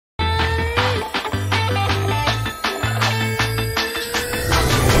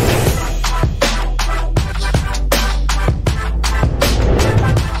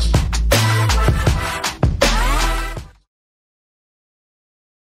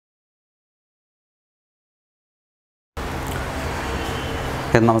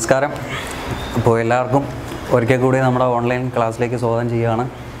നമസ്കാരം. അപ്പോൾ എല്ലാവർക്കും ഒരിക്കൽ കൂടി നമ്മുടെ ഓൺലൈൻ ക്ലാസ്സിലേക്ക് സ്വാഗതം ചെയ്യുകയാണ്.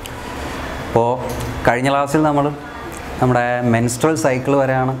 അപ്പോൾ കഴിഞ്ഞ ക്ലാസ്സിൽ നമ്മുടെ മെൻസ്ട്രൽ സൈക്കിൾ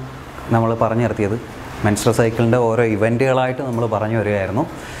വരെയാണ് നമ്മൾ പറഞ്ഞു നിർത്തിയത്. മെൻസ്ട്രൽ സൈക്കിളിൻ്റെ ഓരോ ഇവൻറ്റുകളായിട്ട് നമ്മൾ പറഞ്ഞു വരികയായിരുന്നു.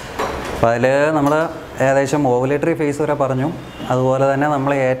 അപ്പോൾ അതിൽ നമ്മൾ ഏകദേശം ഓവുലേറ്ററി ഫേസ് വരെ പറഞ്ഞു. അതുപോലെ തന്നെ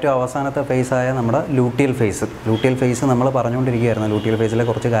നമ്മൾ ഏറ്റവും അവസാനത്തെ ഫേസായ നമ്മുടെ ലൂട്ടിയൽ ഫേസ് നമ്മൾ പറഞ്ഞുകൊണ്ടിരിക്കുകയായിരുന്നു. ലൂട്ടിയൽ ഫേസിലെ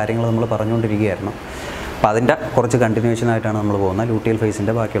കുറച്ച് കാര്യങ്ങൾ നമ്മൾ പറഞ്ഞുകൊണ്ടിരിക്കുകയായിരുന്നു. അപ്പോൾ അതിൻ്റെ കുറച്ച് കണ്ടിന്യൂഷനായിട്ടാണ് നമ്മൾ പോകുന്നത്. ലൂട്ടിയൽ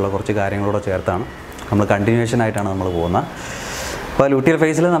ഫേസിൻ്റെ ബാക്കിയുള്ള കുറച്ച് കാര്യങ്ങളോട് ചേർത്താണ് കണ്ടിന്യൂഷനായിട്ടാണ് നമ്മൾ പോകുന്നത്. അപ്പോൾ ലൂട്ടിയൽ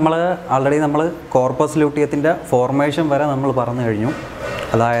ഫേസിൽ ആൾറെഡി നമ്മൾ കോർപ്പസ് ലൂട്ടിയത്തിൻ്റെ ഫോർമേഷൻ വരെ നമ്മൾ പറഞ്ഞു കഴിഞ്ഞു.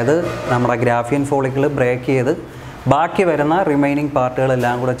 അതായത് നമ്മുടെ ഗ്രാഫിയൻ ഫോളിക്കിൾ ബ്രേക്ക് ചെയ്ത് ബാക്കി വരുന്ന റിമൈനിങ്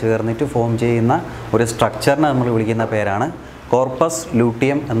പാർട്ടുകളെല്ലാം കൂടെ ചേർന്നിട്ട് ഫോം ചെയ്യുന്ന ഒരു സ്ട്രക്ചറിനെ നമ്മൾ വിളിക്കുന്ന പേരാണ് കോർപ്പസ്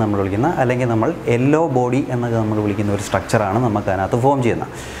ലൂട്ടിയം എന്ന് നമ്മൾ വിളിക്കുന്ന, അല്ലെങ്കിൽ നമ്മൾ യെല്ലോ ബോഡി എന്നൊക്കെ നമ്മൾ വിളിക്കുന്ന ഒരു സ്ട്രക്ചറാണ് നമുക്ക് അതിനകത്ത് ഫോം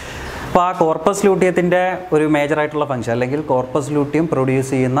ചെയ്യുന്നത്. അപ്പോൾ ആ കോർപ്പസ് ലൂട്ടിയത്തിൻ്റെ ഒരു മേജറായിട്ടുള്ള ഫംഗ്ഷൻ, അല്ലെങ്കിൽ കോർപ്പസ് ലൂട്ടിയം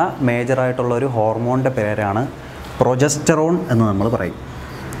പ്രൊഡ്യൂസ് ചെയ്യുന്ന മേജറായിട്ടുള്ള ഒരു ഹോർമോണിൻ്റെ പേരാണ് പ്രൊജസ്റ്ററോൺ എന്ന് നമ്മൾ പറയും.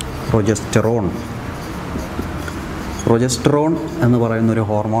 പ്രൊജസ്റ്ററോൺ എന്ന് പറയുന്നൊരു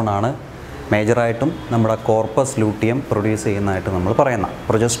ഹോർമോണാണ് മേജറായിട്ടും നമ്മുടെ കോർപ്പസ് ലൂട്ടിയം പ്രൊഡ്യൂസ് ചെയ്യുന്നതായിട്ട് നമ്മൾ പറയുന്നത്.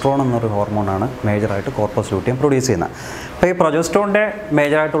 പ്രൊജസ്ട്രോൺ എന്നൊരു ഹോർമോണാണ് മേജറായിട്ട് കോർപ്പസ് ലൂട്ടിയം പ്രൊഡ്യൂസ് ചെയ്യുന്നത്. അപ്പോൾ ഈ പ്രൊജസ്ട്രോണിൻ്റെ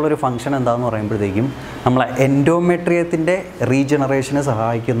മേജറായിട്ടുള്ളൊരു ഫംഗ്ഷൻ എന്താണെന്ന് പറയുമ്പോഴത്തേക്കും നമ്മളെ എൻഡോമെട്രിയത്തിൻ്റെ റീജനറേഷന്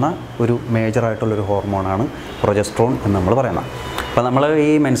സഹായിക്കുന്ന ഒരു മേജറായിട്ടുള്ളൊരു ഹോർമോണാണ് പ്രൊജസ്ട്രോൺ എന്ന് നമ്മൾ പറയുന്നത്. അപ്പോൾ നമ്മൾ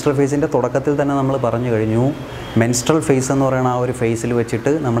ഈ മെൻസ്ട്രൽ ഫേസിൻ്റെ തുടക്കത്തിൽ തന്നെ നമ്മൾ പറഞ്ഞു കഴിഞ്ഞു, മെൻസ്ട്രൽ ഫേസ് എന്ന് പറയുന്ന ആ ഒരു ഫേസിൽ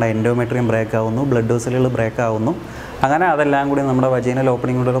വെച്ചിട്ട് നമ്മുടെ എൻഡോമെട്രിയം ബ്രേക്ക് ആവുന്നു, ബ്ലഡ് വെസലുകൾ ബ്രേക്ക് ആവുന്നു. അങ്ങനെ അതെല്ലാം കൂടി നമ്മുടെ വജൈനൽ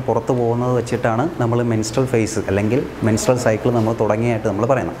ഓപ്പണിങ്ങിലൂടെ പുറത്ത് പോകുന്നത് വെച്ചിട്ടാണ് നമ്മൾ മെൻസ്ട്രൽ ഫേസ് അല്ലെങ്കിൽ മെൻസ്ട്രൽ സൈക്കിൾ നമ്മൾ തുടങ്ങിയായിട്ട് നമ്മൾ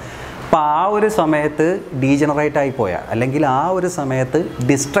പറയുന്നത്. അപ്പോൾ ആ ഒരു സമയത്ത് ഡീജനറേറ്റ് ആയിപ്പോയ, അല്ലെങ്കിൽ ആ ഒരു സമയത്ത്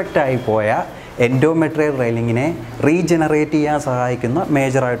ഡിസ്ട്രക്റ്റ് ആയിപ്പോയ എൻഡോമെട്രിയൽ റെയിലിങ്ങിനെ റീജനറേറ്റ് ചെയ്യാൻ സഹായിക്കുന്ന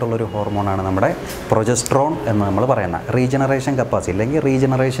മേജറായിട്ടുള്ളൊരു ഹോർമോണാണ് നമ്മുടെ പ്രൊജസ്ട്രോൺ എന്ന് നമ്മൾ പറയുന്നത്. റീജനറേഷൻ കപ്പാസിറ്റി അല്ലെങ്കിൽ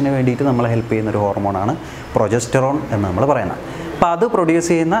റീജനറേഷന് വേണ്ടിയിട്ട് നമ്മളെ ഹെൽപ്പ് ചെയ്യുന്നൊരു ഹോർമോണാണ് പ്രൊജസ്ട്രോൺ എന്ന് നമ്മൾ പറയുന്നത്. അപ്പോൾ അത് പ്രൊഡ്യൂസ്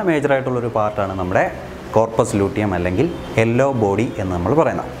ചെയ്യുന്ന മേജറായിട്ടുള്ളൊരു പാർട്ടാണ് നമ്മുടെ കോർപ്പസ് ലൂട്ടിയം അല്ലെങ്കിൽ യെല്ലോ ബോഡി എന്ന് നമ്മൾ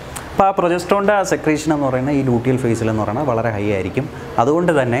പറയുന്നത്. അപ്പോൾ ആ പ്രൊജസ്ട്രോണിൻ്റെ ആ സെക്രീഷൻ എന്ന് പറയുന്നത് ഈ ലൂട്ടിയൽ ഫേസിൽ എന്ന് പറയുന്നത് വളരെ ഹൈ ആയിരിക്കും.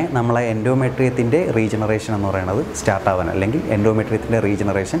 അതുകൊണ്ട് തന്നെ നമ്മളെ എൻഡോമെട്രിയത്തിൻ്റെ റീജനറേഷൻ എന്ന് പറയുന്നത് സ്റ്റാർട്ട് ആവാൻ, അല്ലെങ്കിൽ എൻഡോമെട്രിയത്തിൻ്റെ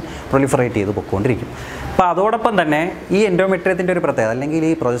റീജനറേഷൻ പ്രൊലിഫറേറ്റ് ചെയ്ത് പൊയ്ക്കൊണ്ടിരിക്കും. അപ്പോൾ അതോടൊപ്പം തന്നെ ഈ എൻഡോമെട്രിയത്തിൻ്റെ ഒരു പ്രത്യേകത, അല്ലെങ്കിൽ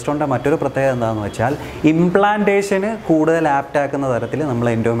ഈ പ്രൊജസ്ട്രോണിൻ്റെ മറ്റൊരു പ്രത്യേകത എന്താണെന്ന് വെച്ചാൽ, ഇംപ്ലാന്റേഷന് കൂടുതൽ ആപ്റ്റാക്കുന്ന തരത്തിൽ നമ്മൾ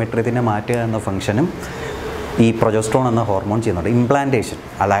എൻഡോമെട്രിയത്തിനെ മാറ്റുക എന്ന ഫംഗ്ഷനും ഈ പ്രൊജസ്ട്രോൺ എന്ന ഹോർമോൺ ചെയ്യുന്നുണ്ട്. ഇംപ്ലാന്റേഷൻ,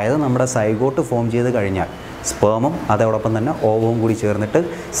 അതായത് നമ്മുടെ സൈഗോട്ട് ഫോം ചെയ്ത് കഴിഞ്ഞാൽ സ്പേമും അതോടൊപ്പം തന്നെ ഓവവും കൂടി ചേർന്നിട്ട്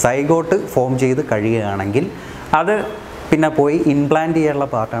സൈഗോട്ട് ഫോം ചെയ്ത് കഴിയുകയാണെങ്കിൽ അത് പിന്നെ പോയി ഇംപ്ലാന്റ് ചെയ്യാനുള്ള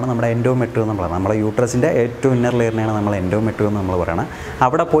പാർട്ടാണ് നമ്മുടെ എൻഡോമെട്രിയം എന്ന് പറയുന്നത്. നമ്മുടെ യൂട്രസിൻ്റെ ഏറ്റവും ഇന്നർ ലെയറിനെയാണ് നമ്മൾ എൻഡോമെട്രിയം എന്ന് നമ്മൾ പറയുന്നത്.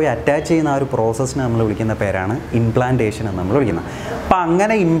 അവിടെ പോയി അറ്റാച്ച് ചെയ്യുന്ന ആ ഒരു പ്രോസസ്സിനെ നമ്മൾ വിളിക്കുന്ന പേരാണ് ഇംപ്ലാന്റേഷൻ എന്ന് നമ്മൾ വിളിക്കുന്നത്. അപ്പോൾ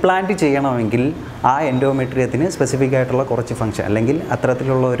അങ്ങനെ ഇംപ്ലാന്റ് ചെയ്യണമെങ്കിൽ ആ എൻഡോമെട്രിയത്തിന് സ്പെസിഫിക് ആയിട്ടുള്ള കുറച്ച് ഫംഗ്ഷൻ, അല്ലെങ്കിൽ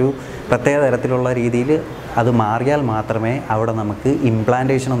അത്തരത്തിലുള്ള ഒരു പ്രത്യേക തരത്തിലുള്ള രീതിയിൽ അത് മാറിയാൽ മാത്രമേ അവിടെ നമുക്ക്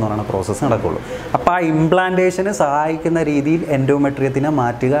ഇംപ്ലാന്റേഷൻ എന്ന് പറയുന്ന പ്രോസസ്സ് നടക്കുകയുള്ളൂ. അപ്പോൾ ആ ഇംപ്ലാന്റേഷന് സഹായിക്കുന്ന രീതിയിൽ എൻഡോമെട്രിയത്തിനെ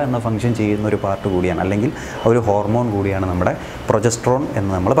മാറ്റുക എന്ന ഫംഗ്ഷൻ ചെയ്യുന്ന ഒരു പാർട്ട് കൂടിയാണ്, അല്ലെങ്കിൽ ഒരു ഹോർമോൺ കൂടിയാണ് നമ്മുടെ പ്രൊജസ്ട്രോൺ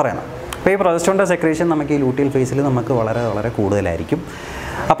എന്ന് നമ്മൾ പറയുന്നത്. അപ്പോൾ ഈ പ്രൊജസ്ട്രോണിൻ്റെ സെക്രീഷൻ നമുക്ക് ഈ ലൂട്ടിയൽ ഫേസിൽ നമുക്ക് വളരെ വളരെ കൂടുതലായിരിക്കും.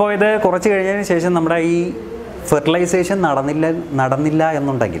 അപ്പോൾ ഇത് കുറച്ച് കഴിഞ്ഞതിന് ശേഷം നമ്മുടെ ഈ ഫെർട്ടിലൈസേഷൻ നടന്നില്ല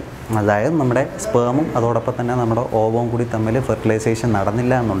എന്നുണ്ടെങ്കിൽ, അതായത് നമ്മുടെ സ്പേമും അതോടൊപ്പം തന്നെ നമ്മുടെ ഓവവും കൂടി തമ്മിൽ ഫെർട്ടിലൈസേഷൻ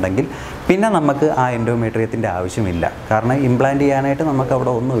നടന്നില്ല എന്നുണ്ടെങ്കിൽ പിന്നെ നമുക്ക് ആ എൻഡോമെട്രിയത്തിൻ്റെ ആവശ്യമില്ല. കാരണം ഇംപ്ലാന്റ് ചെയ്യാനായിട്ട് നമുക്ക്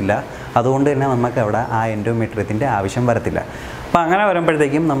അവിടെ ഒന്നുമില്ല. അതുകൊണ്ട് തന്നെ നമുക്ക് അവിടെ ആ എൻഡോമെട്രിയത്തിൻ്റെ ആവശ്യം വരത്തില്ല. അപ്പോൾ അങ്ങനെ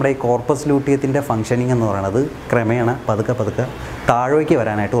വരുമ്പോഴത്തേക്കും നമ്മുടെ ഈ കോർപ്പസ് ലൂട്ടിയത്തിൻ്റെ ഫംഗ്ഷനിങ് എന്ന് പറയുന്നത് ക്രമേണ പതുക്കെ താഴേക്ക്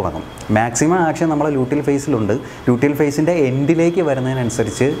വരാനായിട്ട് തുടങ്ങും. മാക്സിമം ആക്ഷൻ നമ്മളെ ലൂട്ടിയൽ ഫേസിലുണ്ട്. ലൂട്ടിയൽ ഫേസിൻ്റെ എൻഡിലേക്ക്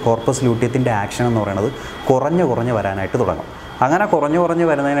വരുന്നതിനനുസരിച്ച് കോർപ്പസ് ലൂട്ടിയത്തിൻ്റെ ആക്ഷൻ എന്ന് പറയുന്നത് കുറഞ്ഞ് വരാനായിട്ട് തുടങ്ങും. അങ്ങനെ കുറഞ്ഞ്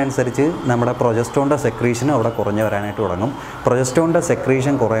വരുന്നതിനനുസരിച്ച് നമ്മുടെ പ്രൊജസ്ട്രോണിൻ്റെ സെക്രീഷനും അവിടെ കുറഞ്ഞ് വരാനായിട്ട് തുടങ്ങും. പ്രൊജസ്ട്രോണിൻ്റെ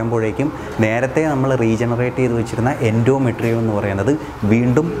സെക്രീഷൻ കുറയുമ്പോഴേക്കും നേരത്തെ നമ്മൾ റീജനറേറ്റ് ചെയ്ത് വെച്ചിരുന്ന എൻഡോമെട്രിയം എന്ന് പറയുന്നത്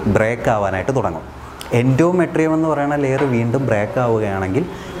വീണ്ടും ബ്രേക്ക് ആവാനായിട്ട് തുടങ്ങും. എൻഡോമെട്രിയം എന്ന് പറയുന്ന ലെയർ വീണ്ടും ബ്രേക്ക് ആവുകയാണെങ്കിൽ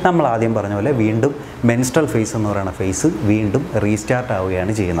നമ്മൾ ആദ്യം പറഞ്ഞ പോലെ വീണ്ടും മെൻസ്ട്രൽ ഫേസ് എന്ന് പറയുന്ന ഫേസ് വീണ്ടും റീസ്റ്റാർട്ട്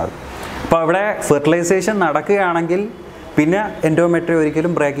ആവുകയാണ് ചെയ്യുന്നത്. അപ്പോൾ അവിടെ ഫെർട്ടിലൈസേഷൻ നടക്കുകയാണെങ്കിൽ പിന്നെ എൻഡോമെട്രിയം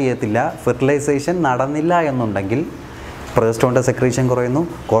ഒരിക്കലും ബ്രേക്ക് ചെയ്യത്തില്ല. ഫെർട്ടിലൈസേഷൻ നടന്നില്ല എന്നുണ്ടെങ്കിൽ പ്രൊജസ്ട്രോണിൻ്റെ സെക്രീഷൻ കുറയുന്നു,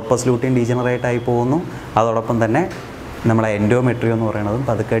 കോർപ്പസ് ലൂട്ടിയം ഡീജനറേറ്റ് ആയി പോകുന്നു. അതോടൊപ്പം തന്നെ നമ്മളെ എൻഡോമെട്രിയം എന്ന് പറയുന്നതും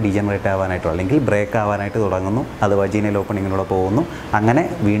പതുക്കെ ഡീജനറേറ്റ് ആവാനായിട്ടോ അല്ലെങ്കിൽ ബ്രേക്ക് ആവാനായിട്ട് തുടങ്ങുന്നു. അത് വജൈനൽ ഓപ്പണിങ്ങിലൂടെ പോകുന്നു. അങ്ങനെ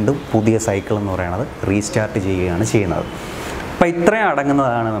വീണ്ടും പുതിയ സൈക്കിൾ എന്ന് പറയുന്നത് റീസ്റ്റാർട്ട് ചെയ്യുകയാണ് ചെയ്യുന്നത്. അപ്പോൾ ഇത്രയും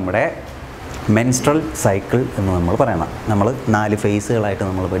അടങ്ങുന്നതാണ് നമ്മുടെ മെൻസ്ട്രൽ സൈക്കിൾ എന്ന് നമ്മൾ പറയുന്നത്. നമ്മൾ 4 ഫേസുകളായിട്ട്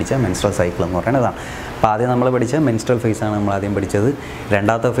നമ്മൾ പഠിച്ച മെൻസ്ട്രൽ സൈക്കിൾ എന്ന് പറയുന്നതാണ്. അപ്പോൾ ആദ്യം നമ്മൾ പഠിച്ച മെൻസ്ട്രൽ ഫേസാണ് നമ്മൾ ആദ്യം പഠിച്ചത്.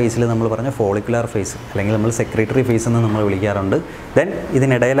 രണ്ടാമത്തെ ഫേസിൽ നമ്മൾ പറഞ്ഞ ഫോളിക്കുലാർ ഫേസ് അല്ലെങ്കിൽ നമ്മൾ സെക്രട്ടറി ഫേസ് എന്ന് നമ്മൾ വിളിക്കാറുണ്ട്. ദെൻ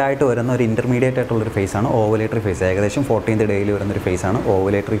ഇതിനിടയിലായിട്ട് വരുന്ന ഒരു ഇൻ്റർമീഡിയറ്റ് ആയിട്ടുള്ളൊരു ഫേസാണ് ഓവുലേറ്ററി ഫേസ്. ഏകദേശം 14th ഡേയിൽ വരുന്നൊരു ഫേസാണ്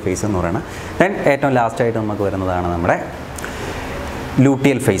ഓവുലേറ്ററി ഫേസ് എന്ന് പറയുന്നത്. ദെൻ ഏറ്റവും ലാസ്റ്റായിട്ട് നമുക്ക് വരുന്നതാണ് നമ്മുടെ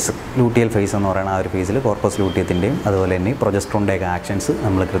ലൂട്ടിയൽ ഫേസ്. ലൂട്ടിയൽ ഫേസ് എന്ന് പറയുന്ന ആ ഒരു ഫേസിൽ കോർപ്പസ് ലൂട്ടിയത്തിൻ്റെയും അതുപോലെ തന്നെ പ്രൊജസ്ട്രോണിൻ്റെയൊക്കെ ആക്ഷൻസ്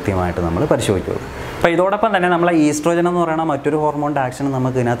നമ്മൾ കൃത്യമായിട്ട് നമ്മൾ പരിശോധിക്കുള്ളൂ. അപ്പോൾ ഇതോടൊപ്പം തന്നെ നമ്മളെ ഈസ്ട്രോജൻ എന്ന് പറയുന്ന മറ്റൊരു ഹോർമോണിൻ്റെ ആക്ഷൻ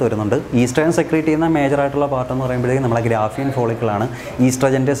നമുക്ക് ഇതിനകത്ത് വരുന്നുണ്ട്. ഈസ്ട്രോജൻ സെക്രീറ്റ് ചെയ്യുന്ന മേജറായിട്ടുള്ള പാർട്ട് എന്ന് പറയുമ്പോഴേക്കും നമ്മളെ ഗ്രാഫിയൻ ഫോളിക്കിളാണ്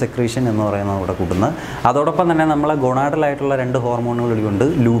ഈസ്ട്രോജൻ്റെ സെക്രീഷൻ എന്ന് പറയുന്നത് ഇവിടെ കൂട്ടുന്നത്. അതോടൊപ്പം തന്നെ നമ്മളെ ഗൊണാഡലായിട്ടുള്ള 2 ഹോർമോണുകൾ ഉണ്ട്.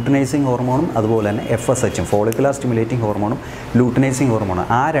 ലൂട്ടിനൈസിങ് ഹോർമോണും അതുപോലെ തന്നെ FSH ഫോളിക്കുലാർ സ്റ്റിമുലേറ്റിംഗ് ഹോർമോണും ലൂട്ടിനൈസിങ് ഹോർമോണും.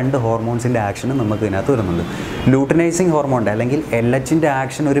 ആ 2 ഹോർമോൺസിൻ്റെ ആക്ഷനും നമുക്ക് ഇതിനകത്ത് വരുന്നുണ്ട്. ലൂട്ടിനൈസിങ് ഹോർമോണിൻ്റെ അല്ലെങ്കിൽ LHൻ്റെ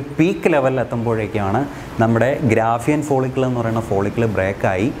ആക്ഷൻ ഒരു പീക്ക് ലെവലിൽ എത്തുമ്പോഴേക്കാണ് നമ്മുടെ ഗ്രാഫിയൻ ഫോളിക്കിൾ എന്ന് പറയുന്ന ഫോളിക്കിൾ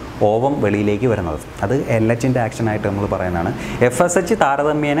ബ്രേക്കായി ഓവം വെളിയിലേക്ക് വരുന്നത്. അത് LHൻ്റെ ആക്ഷനായിട്ട് നമ്മൾ പറയുന്നതാണ്. FSH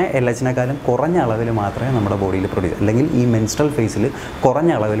താരതമ്യേന LHനേക്കാളും കുറഞ്ഞ അളവിൽ മാത്രമേ നമ്മുടെ ബോഡിയിൽ പ്രൊഡ്യൂസ് അല്ലെങ്കിൽ ഈ മെൻസ്ട്രൽ ഫേസിൽ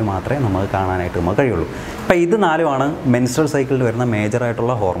കുറഞ്ഞ അളവിൽ മാത്രമേ നമുക്ക് കാണാനായിട്ട് നമുക്ക് കഴിയുള്ളൂ. അപ്പോൾ ഇത് 4മാണ് മെൻസ്ട്രൽ സൈക്കിളിൽ വരുന്ന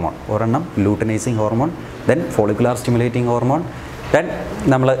മേജറായിട്ടുള്ള ഹോർമോൺ. ഒരെണ്ണം luteinising hormone, then follicular stimulating hormone, then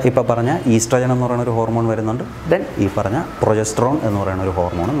നമ്മൾ ഇപ്പോൾ പറഞ്ഞ ഈസ്ട്രോജൻ എന്ന് പറയുന്ന ഒരു ഹോർമോൺ വരുന്നുണ്ട്. ദെൻ ഈ പറഞ്ഞ പ്രൊജസ്ട്രോൺ എന്ന് പറയുന്ന ഒരു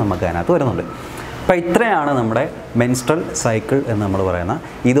ഹോർമോണും നമുക്ക് അതിനകത്ത് വരുന്നുണ്ട്. അപ്പോൾ ഇത്രയാണ് നമ്മുടെ മെൻസ്ട്രൽ സൈക്കിൾ എന്ന് നമ്മൾ പറയുന്ന.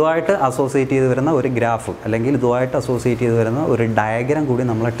 ഇതുമായിട്ട് അസോസിയേറ്റ് ചെയ്ത് വരുന്ന ഒരു ഗ്രാഫ് അല്ലെങ്കിൽ ഇതുമായിട്ട് അസോസിയേറ്റ് ചെയ്ത് വരുന്ന ഒരു ഡയഗ്രാം കൂടി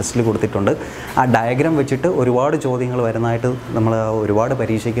നമ്മളെ ടെസ്റ്റിൽ കൊടുത്തിട്ടുണ്ട്. ആ ഡയഗ്രാം വെച്ചിട്ട് ഒരുപാട് ചോദ്യങ്ങൾ വരുന്നതായിട്ട് നമ്മൾ ഒരുപാട്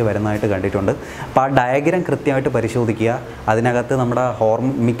പരീക്ഷയ്ക്ക് വരുന്നതായിട്ട് കണ്ടിട്ടുണ്ട്. അപ്പോൾ ആ ഡയഗ്രാം കൃത്യമായിട്ട് പരിശോധിക്കുക. അതിനകത്ത് നമ്മുടെ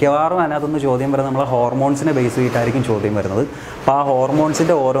മിക്കവാറും അതിനകത്തുനിന്ന് ചോദ്യം വരുന്നത് നമ്മളെ ഹോർമോൺസിനെ ബേസ് ചെയ്തിട്ടായിരിക്കും ചോദ്യം വരുന്നത്. അപ്പോൾ ആ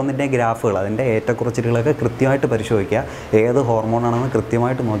ഹോർമോൺസിൻ്റെ ഓരോന്നിൻ്റെയും ഗ്രാഫുകൾ അതിൻ്റെ ഏറ്റക്കുറച്ചിലുകളൊക്കെ കൃത്യമായിട്ട് പരിശോധിക്കുക. ഏത് ഹോർമോണാണെന്ന്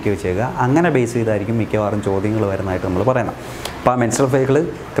കൃത്യമായിട്ട് നോക്കി വെച്ചേക്കുക. അങ്ങനെ ബേസ് ചെയ്തായിരിക്കും മിക്കവാറും ചോദ്യങ്ങൾ വരുന്നതായിട്ട് നമ്മൾ പറയുന്നത്. അപ്പോൾ ആ മെൻസ്ട്രൽ സൈക്കിൾ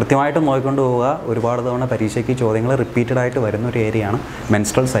കൃത്യമായിട്ട് നോക്കിക്കൊണ്ട് പോവുക. ഒരുപാട് തവണ പരീക്ഷയ്ക്ക് ചോദ്യങ്ങൾ റിപ്പീറ്റഡായിട്ട് വരുന്ന ഒരു ഏരിയയാണ്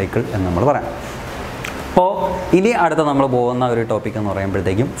മെൻസ്ട്രൽ സൈക്കിൾ എന്ന് നമ്മൾ പറയാം. അപ്പോൾ ഇനി അടുത്ത നമ്മൾ പോകുന്ന ഒരു ടോപ്പിക് എന്ന്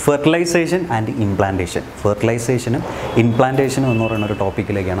പറയുമ്പോഴത്തേക്കും ഫെർട്ടിലൈസേഷൻ ആൻഡ് ഇംപ്ലാന്റേഷൻ. ഫെർട്ടിലൈസേഷനും ഇംപ്ലാന്റേഷനും എന്ന് പറയുന്ന ഒരു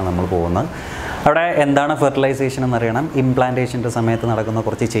ടോപ്പിക്കിലേക്കാണ് നമ്മൾ പോകുന്നത്. അവിടെ എന്താണ് ഫെർട്ടിലൈസേഷൻ എന്നറിയണം. ഇംപ്ലാന്റേഷൻ്റെ സമയത്ത് നടക്കുന്ന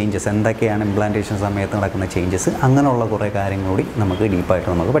കുറച്ച് ചേഞ്ചസ് എന്തൊക്കെയാണ്, ഇംപ്ലാന്റേഷൻ സമയത്ത് നടക്കുന്ന ചേഞ്ചസ്, അങ്ങനെയുള്ള കുറേ കാര്യങ്ങൾ കൂടി നമുക്ക് ഡീപ്പായിട്ട്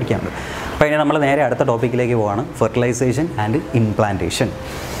നമുക്ക് പഠിക്കാനുണ്ട്. അപ്പോൾ ഇനി നമ്മൾ നേരെ അടുത്ത ടോപ്പിക്കിലേക്ക് പോവാണ്, ഫെർട്ടിലൈസേഷൻ ആൻഡ് ഇംപ്ലാന്റേഷൻ.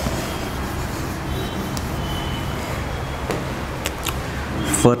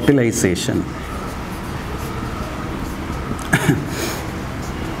 ഫെർട്ടിലൈസേഷൻ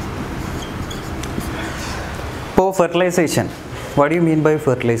ഇപ്പോൾ fertilisation, what you mean by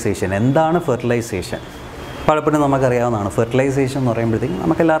fertilisation? എന്താണ് ഫെർട്ടിലൈസേഷൻ? പലപ്പോഴും നമുക്കറിയാവുന്നതാണ്. ഫെർട്ടിലൈസേഷൻ എന്ന് പറയുമ്പോഴത്തേക്കും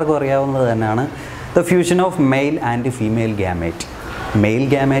നമുക്കെല്ലാവർക്കും അറിയാവുന്നത് തന്നെയാണ് the fusion of male and female gamete. Mail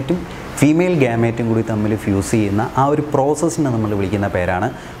ഗ്യാമേറ്റും female ഗ്യാമേറ്റും കൂടി തമ്മിൽ ഫ്യൂസ് ചെയ്യുന്ന ആ ഒരു പ്രോസസ്സിനെ നമ്മൾ വിളിക്കുന്ന പേരാണ്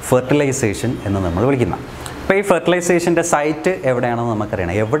ഫെർട്ടിലൈസേഷൻ എന്ന് നമ്മൾ വിളിക്കുന്നത്. അപ്പോൾ ഈ ഫെർട്ടിലൈസേഷൻ്റെ സൈറ്റ് എവിടെയാണെന്ന്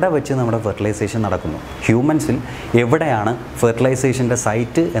നമുക്കറിയണം. എവിടെ വെച്ച് നമ്മുടെ ഫെർട്ടിലൈസേഷൻ നടക്കുന്നു, ഹ്യൂമൻസിൽ എവിടെയാണ് ഫെർട്ടിലൈസേഷൻ്റെ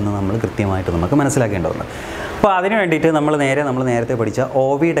സൈറ്റ് എന്ന് നമ്മൾ കൃത്യമായിട്ട് നമുക്ക് മനസ്സിലാക്കേണ്ടതുണ്ട്. അപ്പോൾ അതിന് വേണ്ടിയിട്ട് നമ്മൾ നേരത്തെ പഠിച്ച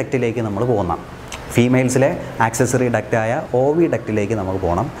ഓവിഡക്റ്റിലേക്ക് നമ്മൾ പോകുന്ന ഫീമെയിൽസിലെ ആക്സസറി ഡക്റ്റായ ഓവിഡക്റ്റിലേക്ക് നമുക്ക്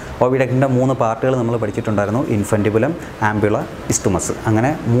പോകണം. ഓവിഡക്റ്റിൻ്റെ 3 പാർട്ടുകൾ നമ്മൾ പഠിച്ചിട്ടുണ്ടായിരുന്നു. ഇൻഫൻറ്റിബുലം, ആംബ്യുള, ഇസ്തുമസ്.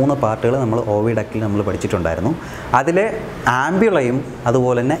 അങ്ങനെ 3 പാർട്ടുകൾ നമ്മൾ ഓവിഡക്റ്റിൽ നമ്മൾ പഠിച്ചിട്ടുണ്ടായിരുന്നു. അതിൽ ആംബ്യുളയും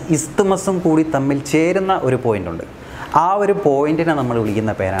അതുപോലെ തന്നെ ഇസ്തുമസും കൂടി തമ്മിൽ ചേരുന്ന ഒരു പോയിൻ്റുണ്ട്. ആ ഒരു പോയിൻറ്റിനെ നമ്മൾ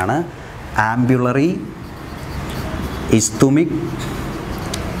വിളിക്കുന്ന പേരാണ് ആംബ്യുളറി ഇസ്തുമിക്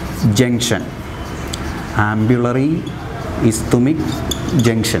ജംഗ്ഷൻ. ആംബ്യുളറി ഇസ്തുമിക്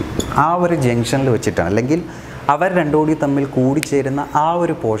ജംഗ്ഷൻ. ആ ഒരു ജംഗ്ഷനിൽ വെച്ചിട്ടാണ് അല്ലെങ്കിൽ അവർ രണ്ടുകൂടി തമ്മിൽ കൂടിച്ചേരുന്ന ആ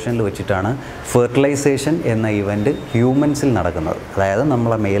ഒരു പോർഷനിൽ വെച്ചിട്ടാണ് ഫെർട്ടിലൈസേഷൻ എന്ന ഇവൻറ്റ് ഹ്യൂമൻസിൽ നടക്കുന്നത്. അതായത്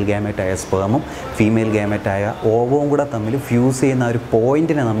നമ്മളെ മെയിൽ ഗാമേറ്റായ സ്പേമും ഫീമെയിൽ ഗാമേറ്റായ ഓവവും കൂടെ തമ്മിൽ ഫ്യൂസ് ചെയ്യുന്ന ഒരു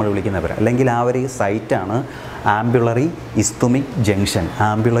പോയിൻറ്റിനെ നമ്മൾ വിളിക്കുന്നവർ അല്ലെങ്കിൽ ആ ഒരു സൈറ്റാണ് ആംബ്യുളറി ഇസ്തുമിക് ജംഗ്ഷൻ.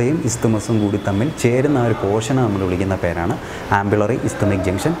 ആംബ്യുളയും ഇസ്തുമസും കൂടി തമ്മിൽ ചേരുന്ന ഒരു പോർഷനെ നമ്മൾ വിളിക്കുന്ന പേരാണ് ആംബ്യുളറി ഇസ്തുമിക്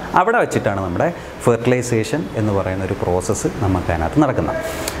ജംഗ്ഷൻ. അവിടെ വെച്ചിട്ടാണ് നമ്മുടെ ഫെർട്ടിലൈസേഷൻ എന്ന് പറയുന്ന ഒരു പ്രോസസ്സ് നമുക്ക് അതിനകത്ത് നടക്കുന്നത്.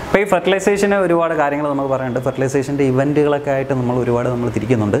 അപ്പോൾ ഈ ഫെർട്ടിലൈസേഷന് ഒരുപാട് കാര്യങ്ങൾ നമുക്ക് പറയാനുണ്ട്. ഫെർട്ടിലൈസേഷൻ്റെ ഇവൻറ്റുകളൊക്കെ ആയിട്ട് നമ്മൾ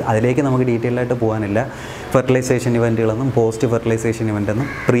തിരിക്കുന്നുണ്ട്. അതിലേക്ക് നമുക്ക് ഡീറ്റെയിൽ ആയിട്ട് പോകാനില്ല. Fertilisation ഇവൻറ്റുകളെന്നും post fertilisation ഇവൻ്റെന്നും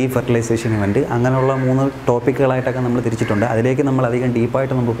pre fertilisation event അങ്ങനെയുള്ള 3 ടോപ്പിക്കുകളായിട്ടൊക്കെ നമ്മൾ തിരിച്ചിട്ടുണ്ട്. അതിലേക്ക് നമ്മൾ അധികം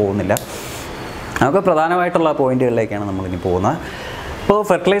ഡീപ്പായിട്ട് നമ്മൾ പോകുന്നില്ല. നമുക്ക് പ്രധാനമായിട്ടുള്ള പോയിൻറ്റുകളിലേക്കാണ് നമ്മളിനി പോകുന്നത്. ഇപ്പോൾ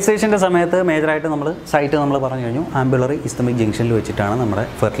ഫെർട്ടിലൈസേഷൻ്റെ സമയത്ത് മേജറായിട്ട് നമ്മൾ സൈറ്റ് നമ്മൾ പറഞ്ഞു കഴിഞ്ഞു. ആംബ്യുളറി ഇസ്തുമിക് ജംഗ്ഷനിൽ വെച്ചിട്ടാണ് നമ്മുടെ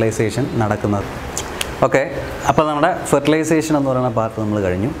ഫെർട്ടിലൈസേഷൻ നടക്കുന്നത്. ഓക്കെ, അപ്പോൾ നമ്മുടെ ഫെർട്ടിലൈസേഷൻ എന്ന് പറയുന്ന പാർട്ട് നമ്മൾ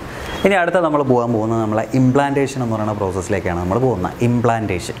കഴിഞ്ഞു. ഇനി അടുത്ത നമ്മൾ പോകാൻ പോകുന്നത് നമ്മളെ ഇംപ്ലാന്റേഷൻ എന്ന് പറയുന്ന പ്രോസസ്സിലേക്കാണ് നമ്മൾ പോകുന്നത്.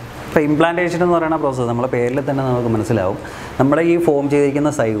 ഇംപ്ലാന്റേഷൻ. ഇപ്പോൾ ഇംപ്ലാന്റേഷൻ എന്ന് പറയുന്ന പ്രോസസ്സ് നമ്മളെ പേരിൽ തന്നെ നമുക്ക് മനസ്സിലാവും. നമ്മുടെ ഈ ഫോം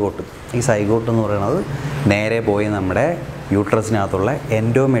ചെയ്തിരിക്കുന്ന സൈഗോട്ട്, ഈ സൈഗോട്ട് എന്ന് പറയുന്നത് നേരെ പോയി നമ്മുടെ യൂട്രസിനകത്തുള്ള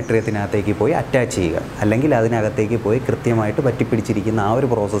എൻഡോമെട്രിയത്തിനകത്തേക്ക് പോയി അറ്റാച്ച് ചെയ്യുക, അല്ലെങ്കിൽ അതിനകത്തേക്ക് പോയി കൃത്യമായിട്ട് പറ്റിപ്പിടിച്ചിരിക്കുന്ന ആ ഒരു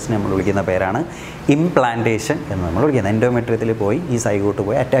പ്രോസസ്സിനെ നമ്മൾ വിളിക്കുന്ന പേരാണ് ഇംപ്ലാന്റേഷൻ എന്ന് നമ്മൾ വിളിക്കുന്നത്. എൻഡോമെട്രിയത്തിൽ പോയി ഈ സൈഗോട്ട്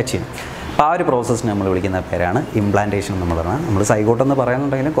പോയി അറ്റാച്ച് ചെയ്യും. അപ്പോൾ ആ ഒരു പ്രോസസ്സിനെ നമ്മൾ വിളിക്കുന്ന പേരാണ് ഇംപ്ലാന്റേഷൻ എന്ന് പറഞ്ഞാൽ. നമ്മൾ സൈഗോട്ട് എന്ന്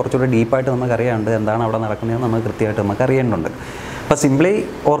പറയുന്നുണ്ടെങ്കിലും കുറച്ചുകൂടി ഡീപ്പായിട്ട് നമുക്ക് അറിയാനുണ്ട്, എന്താണ് അവിടെ നടക്കുന്നതെന്ന് നമുക്ക് കൃത്യമായിട്ട് നമുക്ക് അറിയേണ്ടതുണ്ട്. അപ്പോൾ സിംപ്ലി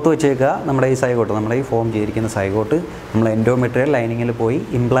ഓർത്ത് വെച്ചേക്കുക, നമ്മുടെ ഈ സൈഗോട്ട്, നമ്മുടെ ഈ ഫോം ചെയ്തിരിക്കുന്ന സൈഗോട്ട് നമ്മൾ എൻഡോമെട്രിയൽ ലൈനിങ്ങിൽ പോയി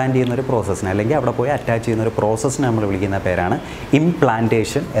ഇംപ്ലാന്റ് ചെയ്യുന്ന ഒരു പ്രോസസ്സിനെ, അല്ലെങ്കിൽ അവിടെ പോയി അറ്റാച്ച് ചെയ്യുന്ന ഒരു പ്രോസസ്സിനെ നമ്മൾ വിളിക്കുന്ന പേരാണ്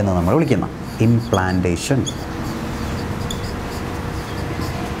ഇംപ്ലാന്റേഷൻ എന്ന് നമ്മൾ വിളിക്കുന്നത്.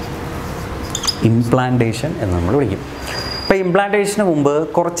 ഇംപ്ലാന്റേഷൻ എന്ന് നമ്മൾ വിളിക്കും. അപ്പോൾ ഇംപ്ലാന്റേഷന് മുമ്പ്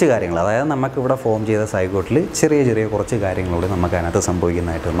കുറച്ച് കാര്യങ്ങൾ, അതായത് നമുക്കിവിടെ ഫോം ചെയ്ത സൈഗോട്ടിൽ ചെറിയ കുറച്ച് കാര്യങ്ങളോട് നമുക്ക് അതിനകത്ത്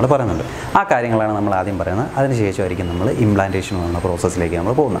സംഭവിക്കുന്നതായിട്ട് നമ്മൾ പറയുന്നുണ്ട്. ആ കാര്യങ്ങളാണ് നമ്മൾ ആദ്യം പറയുന്നത്. അതിനുശേഷമായിരിക്കും നമ്മൾ ഇംപ്ലാന്റേഷൻ എന്ന പ്രോസസ്സിലേക്ക്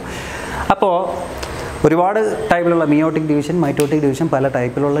നമ്മൾ പോകുന്നത്. അപ്പോൾ ഒരുപാട് ടൈപ്പിലുള്ള മിയോട്ടിക് ഡിവിഷൻ, മൈറ്റോട്ടിക് ഡിവിഷൻ, പല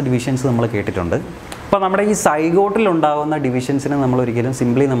ടൈപ്പിലുള്ള ഡിവിഷൻസ് നമ്മൾ കേട്ടിട്ടുണ്ട്. അപ്പോൾ നമ്മുടെ ഈ സൈഗോട്ടിൽ ഉണ്ടാകുന്ന ഡിവിഷൻസിനെ നമ്മൾ ഒരിക്കലും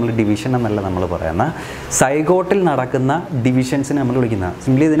സിംപ്ലി നമ്മൾ ഡിവിഷൻ എന്നല്ല നമ്മൾ പറയുന്ന, സൈഗോട്ടിൽ നടക്കുന്ന ഡിവിഷൻസിനെ നമ്മൾ വിളിക്കുന്ന,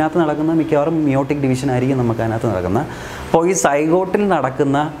 സിംപ്ലി ഇതിനകത്ത് നടക്കുന്ന മിക്കവാറും മിയോട്ടിക് ഡിവിഷൻ ആയിരിക്കും നമുക്ക് അതിനകത്ത് നടക്കുന്ന. അപ്പോൾ ഈ സൈഗോട്ടിൽ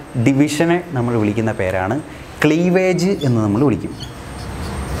നടക്കുന്ന ഡിവിഷനെ നമ്മൾ വിളിക്കുന്ന പേരാണ് ക്ലീവേജ് എന്ന് നമ്മൾ വിളിക്കും.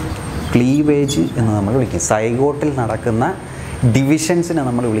 ക്ലീവേജ് എന്ന് നമ്മൾ വിളിക്കും. സൈഗോട്ടിൽ നടക്കുന്ന ഡിവിഷൻസിനെ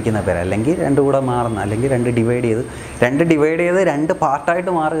നമ്മൾ വിളിക്കുന്ന പേര്, അല്ലെങ്കിൽ രണ്ടും കൂടെ മാറുന്ന, അല്ലെങ്കിൽ രണ്ട് ഡിവൈഡ് ചെയ്ത് രണ്ട്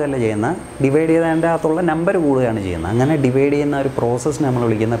പാർട്ടായിട്ട് മാറുകയല്ല ചെയ്യുന്ന, ഡിവൈഡ് ചെയ്ത് അതിൻ്റെ അകത്തുള്ള നമ്പർ കൂടുകയാണ് ചെയ്യുന്നത്. അങ്ങനെ ഡിവൈഡ് ചെയ്യുന്ന ഒരു പ്രോസസ്സിനെ നമ്മൾ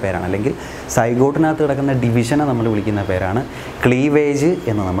വിളിക്കുന്ന പേരാണ്, അല്ലെങ്കിൽ സൈഗോട്ടിനകത്ത് കിടക്കുന്ന ഡിവിഷനെ നമ്മൾ വിളിക്കുന്ന പേരാണ് ക്ലീവേജ്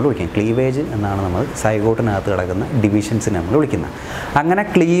എന്ന് നമ്മൾ വിളിക്കും. ക്ലീവേജ് എന്നാണ് നമ്മൾ സൈഗോട്ടിനകത്ത് കിടക്കുന്ന ഡിവിഷൻസിനെ നമ്മൾ വിളിക്കുന്നത്. അങ്ങനെ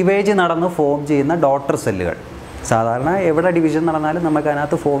ക്ലീവേജ് നടന്ന് ഫോം ചെയ്യുന്ന ഡോട്ടർ സെല്ലുകൾ, സാധാരണ എവിടെ ഡിവിഷൻ നടന്നാലും നമുക്ക്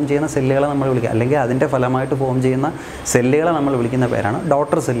അതിനകത്ത് ഫോം ചെയ്യുന്ന സെല്ലുകളെ നമ്മൾ വിളിക്കുക, അല്ലെങ്കിൽ അതിൻ്റെ ഫലമായിട്ട് ഫോം ചെയ്യുന്ന സെല്ലുകളെ നമ്മൾ വിളിക്കുന്ന പേരാണ്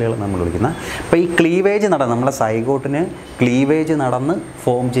ഡോട്ടർ സെല്ലുകൾ നമ്മൾ വിളിക്കുന്നത്. അപ്പോൾ ഈ ക്ലീവേജ് നടന്ന്, നമ്മുടെ സൈഗോട്ടിന് ക്ലീവേജ് നടന്ന്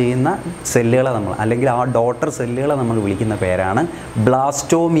ഫോം ചെയ്യുന്ന സെല്ലുകളെ നമ്മൾ, അല്ലെങ്കിൽ ആ ഡോട്ടർ സെല്ലുകളെ നമ്മൾ വിളിക്കുന്ന പേരാണ്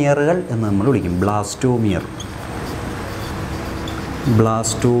ബ്ലാസ്റ്റോമിയറുകൾ എന്ന് നമ്മൾ വിളിക്കും. ബ്ലാസ്റ്റോമിയർ.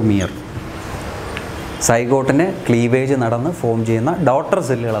 സൈഗോട്ടിന് ക്ലീവേജ് നടന്ന് ഫോം ചെയ്യുന്ന ഡോട്ടർ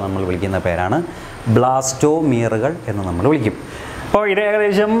സെല്ലുകളെ നമ്മൾ വിളിക്കുന്ന പേരാണ് ബ്ലാസ്റ്റോമിയറുകൾ എന്ന് നമ്മൾ വിളിക്കും. അപ്പോൾ ഇത്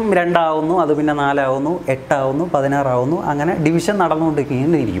ഏകദേശം 2 ആവുന്നു, അത് പിന്നെ 4 ആവുന്നു, 8 ആവുന്നു, 16 ആവുന്നു, അങ്ങനെ ഡിവിഷൻ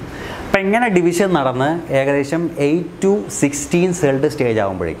നടന്നുകൊണ്ടിരിക്കും. അപ്പോൾ ഇങ്ങനെ ഡിവിഷൻ നടന്ന് ഏകദേശം 8 to 16 സെൽഡ് സ്റ്റേജ്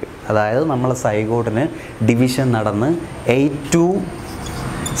ആകുമ്പോഴേക്കും, അതായത് നമ്മൾ സൈഗോട്ടിന് ഡിവിഷൻ നടന്ന് 8 to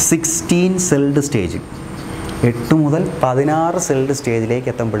 16 സെൽഡ് സ്റ്റേജ്, 8 മുതൽ 16 സെൽഡ് സ്റ്റേജിലേക്ക്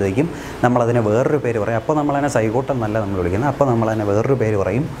എത്തുമ്പോഴേക്കും നമ്മളതിനെ വേറൊരു പേര് പറയും. അപ്പോൾ നമ്മളതിനെ സൈഗോട്ട് എന്നല്ല നമ്മൾ വിളിക്കുന്നത്, അപ്പോൾ നമ്മളതിനെ വേറൊരു പേര്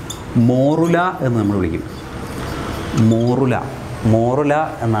പറയും, മോറുല എന്ന് നമ്മൾ വിളിക്കും. മോറുല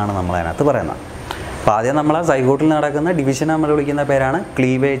എന്നാണ് നമ്മളതിനകത്ത് പറയുന്നത്. അപ്പോൾ ആദ്യം നമ്മൾ സൈഗോട്ടിൽ നടക്കുന്ന ഡിവിഷനെ നമ്മൾ വിളിക്കുന്ന പേരാണ്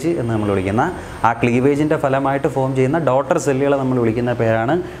ക്ലീവേജ് എന്ന് നമ്മൾ വിളിക്കുന്ന. ആ ക്ലീവേജിൻ്റെ ഫലമായിട്ട് ഫോം ചെയ്യുന്ന ഡോട്ടർ സെല്ലുകളെ നമ്മൾ വിളിക്കുന്ന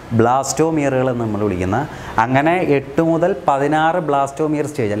പേരാണ് ബ്ലാസ്റ്റോമിയറുകൾ എന്ന് നമ്മൾ വിളിക്കുന്ന. അങ്ങനെ 8 മുതൽ 16 ബ്ലാസ്റ്റോമിയർ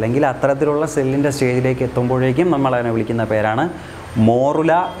സ്റ്റേജ്, അല്ലെങ്കിൽ അത്തരത്തിലുള്ള സെല്ലിൻ്റെ സ്റ്റേജിലേക്ക് എത്തുമ്പോഴേക്കും നമ്മൾ അതിനെ വിളിക്കുന്ന പേരാണ്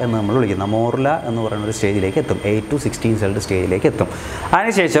മോറുല എന്ന് നമ്മൾ വിളിക്കുന്നത്. മോറുല എന്ന് പറയുന്ന ഒരു സ്റ്റേജിലേക്ക് എത്തും, 8 to 16 സെൽഡ് സ്റ്റേജിലേക്ക് എത്തും.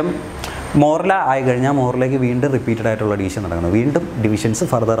 അതിനുശേഷം മോറുല ആയി കഴിഞ്ഞാൽ മോറിലേക്ക് വീണ്ടും റിപ്പീറ്റഡ് ആയിട്ടുള്ള ഡിവിഷൻ നടക്കുന്നു, വീണ്ടും ഡിവിഷൻസ്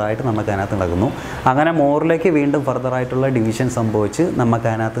ഫർദറായിട്ട് നമുക്ക് അതിനകത്ത് നടക്കുന്നു. അങ്ങനെ മോറിലേക്ക് വീണ്ടും ഫർദറായിട്ടുള്ള ഡിവിഷൻ സംഭവിച്ച് നമുക്ക്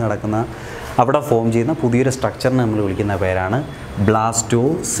അതിനകത്ത് നടക്കുന്ന, അവിടെ ഫോം ചെയ്യുന്ന പുതിയൊരു സ്ട്രക്ചറിനെ നമ്മൾ വിളിക്കുന്ന പേരാണ്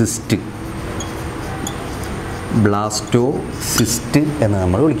ബ്ലാസ്റ്റോസിസ്റ്റ് എന്ന്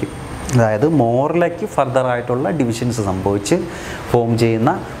നമ്മൾ വിളിക്കും. അതായത് മോറിലേക്ക് ഫർദറായിട്ടുള്ള ഡിവിഷൻസ് സംഭവിച്ച് ഫോം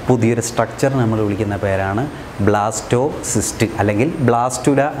ചെയ്യുന്ന പുതിയൊരു സ്ട്രക്ചർ നമ്മൾ വിളിക്കുന്ന പേരാണ് ബ്ലാസ്റ്റോസിസ്റ്റ്, അല്ലെങ്കിൽ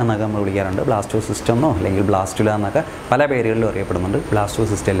ബ്ലാസ്റ്റുല എന്നൊക്കെ നമ്മൾ വിളിക്കാറുണ്ട്. ബ്ലാസ്റ്റോസിസ്റ്റ് എന്നോ അല്ലെങ്കിൽ ബ്ലാസ്റ്റുല എന്നൊക്കെ പല പേരുകളിലും അറിയപ്പെടുന്നുണ്ട്.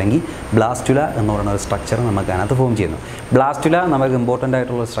 ബ്ലാസ്റ്റോസിസ്റ്റ് അല്ലെങ്കിൽ ബ്ലാസ്റ്റുല എന്ന് പറയുന്ന ഒരു സ്ട്രക്ചർ നമുക്ക് അതിനകത്ത് ഫോം ചെയ്യുന്നു. ബ്ലാസ്റ്റുല നമുക്ക് ഇമ്പോർട്ടൻ്റ്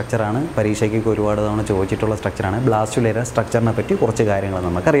ആയിട്ടുള്ള സ്ട്രക്ചറാണ്, പരീക്ഷയ്ക്ക് ഒരുപാട് തവണ ചോദിച്ചിട്ടുള്ള സ്ട്രക്ചറാണ്. ബ്ലാസ്റ്റുലയുടെ സ്ട്രക്ചറിനെ പറ്റി കുറച്ച് കാര്യങ്ങൾ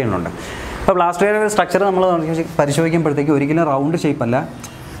നമുക്ക് അറിയുന്നുണ്ട്. അപ്പോൾ ബ്ലാസ്റ്റുലയുടെ സ്ട്രക്ചർ നമ്മൾ പരിശോധിക്കുമ്പോഴത്തേക്ക് ഒരിക്കലും റൗണ്ട് ഷേപ്പല്ല,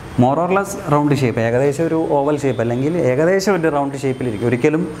 മോറോർലെസ് റൗണ്ട് ഷേപ്പ്, ഏകദേശം ഒരു ഓവൽ ഷേപ്പ് അല്ലെങ്കിൽ ഏകദേശം ഒരു റൗണ്ട് ഷേപ്പിലിരിക്കും.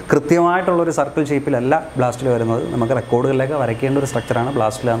 ഒരിക്കലും കൃത്യമായിട്ടുള്ളൊരു സർക്കിൾ ഷേപ്പിലല്ല ബ്ലാസ്റ്റുല വരുന്നത്. നമുക്ക് റെക്കോർഡുകളിലേക്ക് വരയ്ക്കേണ്ട ഒരു സ്ട്രക്ചറാണ്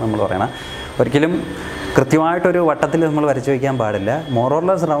ബ്ലാസ്റ്റുല എന്ന് നമ്മൾ പറയുന്നത്. ഒരിക്കലും കൃത്യമായിട്ടൊരു വട്ടത്തിൽ നമ്മൾ വരച്ച് വയ്ക്കാൻ പാടില്ല.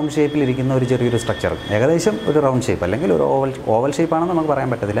 മോറോർലെസ് റൗണ്ട് ഷേപ്പിലിരിക്കുന്ന ഒരു ചെറിയൊരു സ്ട്രക്ചർ, ഏകദേശം ഒരു റൗണ്ട് ഷേപ്പ് അല്ലെങ്കിൽ ഒരു ഓവൽ ഷേപ്പാണെന്ന് നമുക്ക്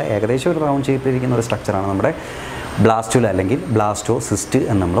പറയാൻ പറ്റത്തില്ല, ഏകദേശം ഒരു റൗണ്ട് ഷേപ്പിലിരിക്കുന്ന ഒരു സ്ട്രക്ചറാണ് നമ്മുടെ ബ്ലാസ്റ്റുല അല്ലെങ്കിൽ ബ്ലാസ്റ്റോസിസ്റ്റ്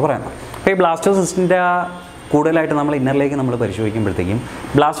എന്ന് നമ്മൾ പറയുന്നത്. അപ്പോൾ ഈ ബ്ലാസ്റ്റോസിസ്റ്റിൻ്റെ കൂടുതലായിട്ട് നമ്മൾ ഇന്നറിലേക്ക് നമ്മൾ പരിശോധിക്കുമ്പോഴത്തേക്കും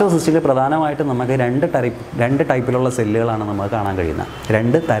ബ്ലാസ്റ്റോസിസ്റ്റിൽ പ്രധാനമായിട്ടും നമുക്ക് രണ്ട് ടൈപ്പിലുള്ള സെല്ലുകളാണ് നമുക്ക് കാണാൻ കഴിയുന്നത്.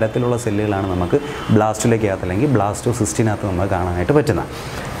 2 തരത്തിലുള്ള സെല്ലുകളാണ് നമുക്ക് ബ്ലാസ്റ്റുലയ്ക്കകത്ത് അല്ലെങ്കിൽ ബ്ലാസ്റ്റോസിസ്റ്റിനകത്ത് നമുക്ക് കാണാനായിട്ട് പറ്റുന്നത്.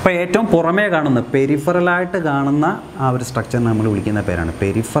 അപ്പോൾ ഏറ്റവും പുറമേ കാണുന്ന പെരിഫറലായിട്ട് കാണുന്ന ആ ഒരു സ്ട്രക്ചർ നമ്മൾ വിളിക്കുന്ന പേരാണ്,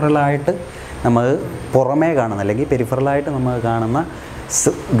 പെരിഫറലായിട്ട് നമ്മൾ പുറമേ കാണുന്ന അല്ലെങ്കിൽ പെരിഫറലായിട്ട് നമ്മൾ കാണുന്ന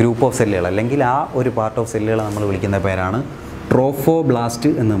ഗ്രൂപ്പ് ഓഫ് സെല്ലുകൾ അല്ലെങ്കിൽ ആ ഒരു പാർട്ട് ഓഫ് സെല്ലുകളെ നമ്മൾ വിളിക്കുന്ന പേരാണ്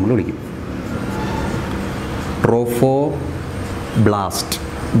ട്രോഫോബ്ലാസ്റ്റ് എന്ന് നമ്മൾ വിളിക്കും.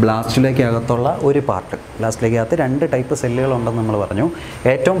 ബ്ലാസ്റ്റിലേക്കകത്തുള്ള ഒരു പാർട്ട്. ബ്ലാസ്റ്റിലേക്കകത്ത് 2 ടൈപ്പ് സെല്ലുകളുണ്ടെന്ന് നമ്മൾ പറഞ്ഞു.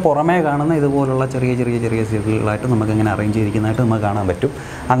 ഏറ്റവും പുറമേ കാണുന്ന ഇതുപോലുള്ള ചെറിയ സെല്ലുകളായിട്ട് നമുക്കിങ്ങനെ അറേഞ്ച് ചെയ്തിരിക്കുന്നതായിട്ട് നമുക്ക് കാണാൻ പറ്റും.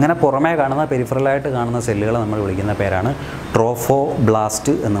 അങ്ങനെ പുറമേ കാണുന്ന പെരിഫറലായിട്ട് കാണുന്ന സെല്ലുകളെ നമ്മൾ വിളിക്കുന്ന പേരാണ്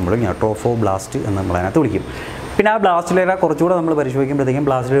ട്രോഫോബ്ലാസ്റ്റ് എന്ന് നമ്മൾ അതിനകത്ത് വിളിക്കും. പിന്നെ ആ ബ്ലാസ്റ്റിലേര കുറച്ചുകൂടെ നമ്മൾ പരിശോധിക്കുമ്പോഴത്തേക്കും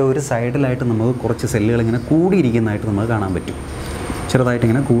ബ്ലാസ്റ്റിലെ ഒരു സൈഡിലായിട്ട് നമുക്ക് കുറച്ച് സെല്ലുകൾ ഇങ്ങനെ കൂടിയിരിക്കുന്നതായിട്ട് നമുക്ക് കാണാൻ പറ്റും. ചെറുതായിട്ട്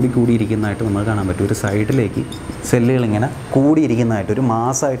ഇങ്ങനെ കൂടിയിരിക്കുന്നതായിട്ട് നമുക്ക് കാണാൻ പറ്റും. ഒരു സൈഡിലേക്ക് സെല്ലുകളിങ്ങനെ കൂടിയിരിക്കുന്നതായിട്ട് ഒരു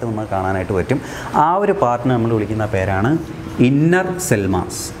മാസമായിട്ട് നമുക്ക് കാണാനായിട്ട് പറ്റും. ആ ഒരു പാർട്ടിനെ നമ്മൾ വിളിക്കുന്ന പേരാണ് ഇന്നർ സെൽ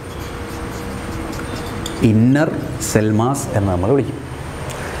മാസ് എന്ന് നമ്മൾ വിളിക്കും.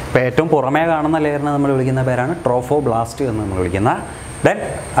 ഇപ്പോൾ ഏറ്റവും പുറമേ കാണുന്ന ലെയറിനെ നമ്മൾ വിളിക്കുന്ന പേരാണ് ട്രോഫോബ്ലാസ്റ്റ് എന്ന് നമ്മൾ വിളിക്കുന്ന. ദെൻ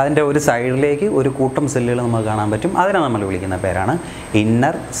അതിൻ്റെ ഒരു സൈഡിലേക്ക് ഒരു കൂട്ടം സെല്ലുകൾ നമുക്ക് കാണാൻ പറ്റും. അതിനെ നമ്മൾ വിളിക്കുന്ന പേരാണ്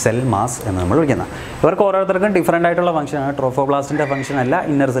ഇന്നർ സെൽ മാസ് എന്ന് നമ്മൾ വിളിക്കുന്നത്. ഇവർക്ക് ഓരോരുത്തർക്കും ഡിഫറൻ്റ് ആയിട്ടുള്ള ഫംഗ്ഷനാണ്. ട്രോഫോബ്ലാസ്റ്റിൻ്റെ ഫംഗ്ഷൻ അല്ല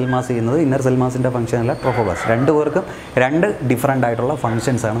ഇന്നർ സെൽ മാസ് ചെയ്യുന്നത്, ഇന്നർ സെൽ മാസിൻ്റെ ഫംഗ്ഷൻ അല്ല ട്രോഫോബ്ലാസ്റ്റ്. 2 പേർക്കും 2 ഡിഫറൻ്റ് ആയിട്ടുള്ള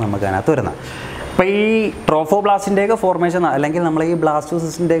ഫംഗ്ഷൻസാണ് നമുക്ക് അതിനകത്ത് വരുന്നത്. അപ്പോൾ ഈ ട്രോഫോബ്ലാസ്റ്റിൻ്റെയൊക്കെ ഫോർമേഷൻ അല്ലെങ്കിൽ നമ്മൾ ഈ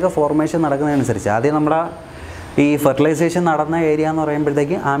ബ്ലാസ്റ്റോസിസ്റ്റിൻ്റെയൊക്കെ ഫോർമേഷൻ നടക്കുന്നതനുസരിച്ച് ആദ്യം നമ്മുടെ ഈ ഫെർട്ടിലൈസേഷൻ നടന്ന ഏരിയ എന്ന്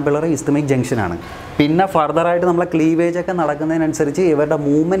പറയുമ്പോഴത്തേക്ക് ആംബുലർ ഇസ്തമിക് ജംഗ്ഷനാണ്. പിന്നെ ഫർദറായിട്ട് നമ്മളെ ക്ലീവേജൊക്കെ നടക്കുന്നതിനനുസരിച്ച് ഇവരുടെ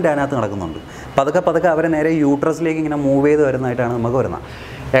മൂവ്മെൻറ്റ് അതിനകത്ത് നടക്കുന്നുണ്ട്. പതുക്കെ അവർ നേരെ യൂട്രസിലേക്ക് ഇങ്ങനെ മൂവ് ചെയ്ത് വരുന്നതായിട്ടാണ് നമുക്ക് വരുന്നത്.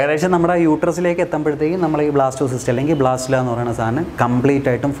 ഏകദേശം നമ്മുടെ യൂട്രസിലേക്ക് എത്തുമ്പോഴത്തേക്കും നമ്മൾ ഈ ബ്ലാസ്റ്റോസിസ്റ്റ് അല്ലെങ്കിൽ ബ്ലാസ്റ്റില എന്ന് പറയുന്ന സാധനം കംപ്ലീറ്റ്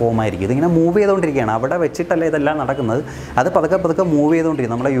ആയിട്ടും ഫോം ആയിരിക്കും. ഇതിങ്ങനെ മൂവ് ചെയ്തുകൊണ്ടിരിക്കുകയാണ്. അവിടെ വെച്ചിട്ടല്ല ഇതെല്ലാം നടക്കുന്നത്. അത് പതുക്കെ മൂവ്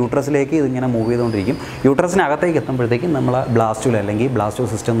ചെയ്തുകൊണ്ടിരിക്കും. നമ്മുടെ യൂട്രസിലേക്ക് ഇതിങ്ങനെ മൂവ് ചെയ്തുകൊണ്ടിരിക്കും. യൂട്രസിനകത്തേക്ക് എത്തുമ്പോഴത്തേക്കും നമ്മൾ ബ്ലാസ്റ്റുല അല്ലെങ്കിൽ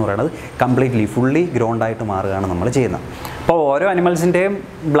ബ്ലാസ്റ്റോസിസ്റ്റ് എന്ന് പറയുന്നത് കംപ്ലീറ്റ്ലി ഫുള്ളി ഗ്രോണ്ടായിട്ട് മാറുകയാണ് നമ്മൾ ചെയ്യുന്നത്. അപ്പോൾ ഓരോ അനിമൽസിൻ്റെയും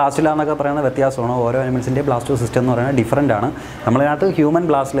ബ്ലാസ്റ്റുല എന്നൊക്കെ പറയുന്ന വ്യത്യാസമാണ്. ഓരോ അനിമൽസിൻ്റെയും ബ്ലാസ്റ്റോസിസ്റ്റ് എന്ന് പറയുന്നത് ഡിഫറൻ്റ് ആണ്. നമ്മളിതിനകത്ത് ഹ്യൂമൻ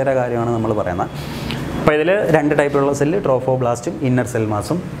ബ്ലാസ്റ്റുലയുടെ കാര്യമാണ് നമ്മൾ പറയുന്നത്. അപ്പോൾ ഇതിൽ 2 ടൈപ്പിലുള്ള സെല്ല് ട്രോഫോബ്ലാസ്റ്റും ഇന്നർ സെൽ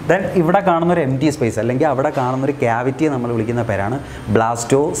മാസും. ദെൻ ഇവിടെ കാണുന്നൊരു എംറ്റി സ്പേസ് അല്ലെങ്കിൽ അവിടെ കാണുന്നൊരു ക്യാവിറ്റിയെ നമ്മൾ വിളിക്കുന്ന പേരാണ്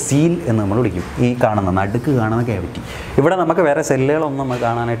ബ്ലാസ്റ്റോസീൽ എന്ന് നമ്മൾ വിളിക്കും. ഈ നടുക്ക് കാണുന്ന ക്യാവിറ്റി. ഇവിടെ നമുക്ക് വേറെ സെല്ലുകളൊന്നും നമുക്ക്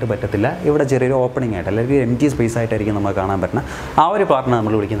കാണാനായിട്ട് പറ്റത്തില്ല. ഇവിടെ ചെറിയൊരു ഓപ്പണിംഗ് ആയിട്ട് അല്ലെങ്കിൽ എംറ്റി സ്പേസ് ആയിട്ടായിരിക്കും നമുക്ക് കാണാൻ പറ്റുന്നത്. ആ ഒരു പാർട്ടിനെ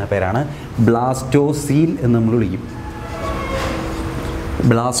നമ്മൾ വിളിക്കുന്ന പേരാണ് ബ്ലാസ്റ്റോസീൽ എന്ന് നമ്മൾ വിളിക്കും.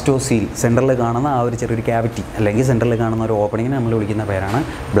 ബ്ലാസ്റ്റോസീൽ സെൻറ്ററിൽ കാണുന്ന ആ ഒരു ചെറിയൊരു ക്യാവിറ്റി അല്ലെങ്കിൽ സെൻറ്ററിൽ കാണുന്ന ഒരു ഓപ്പണിങ്ങിനെ നമ്മൾ വിളിക്കുന്ന പേരാണ്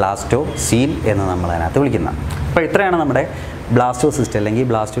ബ്ലാസ്റ്റോസീൽ എന്ന് നമ്മൾ അതിനകത്ത് വിളിക്കുന്നത്. അപ്പോൾ ഇത്രയാണ് നമ്മുടെ ബ്ലാസ്റ്റോസിസ്റ്റ് അല്ലെങ്കിൽ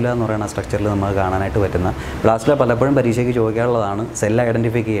ബ്ലാസ്റ്റുല എന്ന് പറയുന്ന സ്ട്രക്ചറിൽ നമുക്ക് കാണാനായിട്ട് പറ്റുന്ന. ബ്ലാസ്റ്റുല പലപ്പോഴും പരീക്ഷയ്ക്ക് ചോദിക്കാനുള്ളതാണ്. സെല്ല്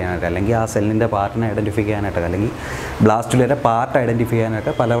ഐഡൻറ്റിഫൈ ചെയ്യാനായിട്ട് അല്ലെങ്കിൽ ആ സെല്ലിൻ്റെ പാർട്ടിനെ ഐഡൻറ്റിഫൈ ചെയ്യാനായിട്ട് അല്ലെങ്കിൽ ബ്ലാസ്റ്റുലയുടെ പാർട്ട് ഐഡൻറ്റിഫൈ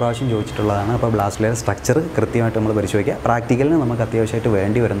ചെയ്യാനായിട്ട് പല പ്രാവശ്യം ചോദിച്ചിട്ടുള്ളതാണ്. അപ്പോൾ ബ്ലാസ്റ്റുലയുടെ സ്ട്രക്ചർ കൃത്യമായിട്ട് നമ്മൾ പരിശോധിക്കുക. പ്രാക്ടിക്കലിന് നമുക്ക് അത്യാവശ്യമായിട്ട്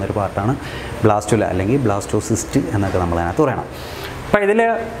വേണ്ടി വരുന്ന ഒരു പാർട്ടാണ് ബ്ലാസ്റ്റുല അല്ലെങ്കിൽ ബ്ലാസ്റ്റോസിസ്റ്റ് എന്നൊക്കെ നമ്മൾ അതിനകത്ത് പറയണം. അപ്പോൾ ഇതിൽ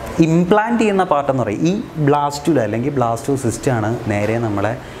ഇംപ്ലാന്റ് ചെയ്യുന്ന പാർട്ടെന്ന് പറയും ഈ ബ്ലാസ്റ്റുല അല്ലെങ്കിൽ ബ്ലാസ്റ്റോസിസ്റ്റാണ് നേരെ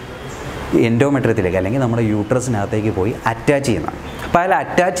നമ്മളെ എൻഡോമെട്രിയത്തിലേക്ക് അല്ലെങ്കിൽ നമ്മുടെ യൂട്രസിനകത്തേക്ക് പോയി അറ്റാച്ച് ചെയ്യുന്നത്. അപ്പോൾ അതിൽ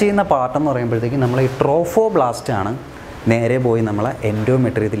അറ്റാച്ച് ചെയ്യുന്ന പാർട്ടെന്ന് പറയുമ്പോഴത്തേക്കും നമ്മൾ ഈ ട്രോഫോബ്ലാസ്റ്റാണ് നേരെ പോയി നമ്മളെ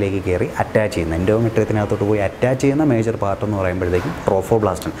എൻഡോമെട്രിയത്തിലേക്ക് കയറി അറ്റാച്ച് ചെയ്യുന്നത്. എൻഡോമെട്രിയത്തിനകത്തോട്ട് പോയി അറ്റാച്ച് ചെയ്യുന്ന മേജർ പാർട്ട് എന്ന് പറയുമ്പോഴത്തേക്കും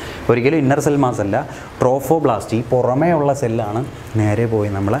ട്രോഫോബ്ലാസ്റ്റാണ്. ഒരിക്കലും ഇന്നർ സെൽ മാസ് അല്ല, ട്രോഫോബ്ലാസ്റ്റ് ഈ പുറമേ ഉള്ള സെല്ലാണ് നേരെ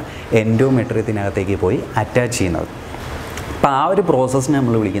പോയി നമ്മളെ എൻഡോമെട്രിയത്തിനകത്തേക്ക് പോയി അറ്റാച്ച് ചെയ്യുന്നത്. അപ്പോൾ ആ ഒരു പ്രോസസ്സിനെ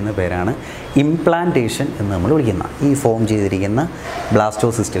നമ്മൾ വിളിക്കുന്ന പേരാണ് ഇംപ്ലാന്റേഷൻ എന്ന് നമ്മൾ വിളിക്കുന്ന. ഈ ഫോം ചെയ്തിരിക്കുന്ന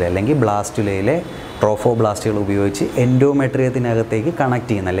ബ്ലാസ്റ്റോസിസ്റ്റിലെ അല്ലെങ്കിൽ ബ്ലാസ്റ്റുലയിലെ ട്രോഫോബ്ലാസ്റ്റുകൾ ഉപയോഗിച്ച് എൻഡോമെട്രിയത്തിനകത്തേക്ക് കണക്ട്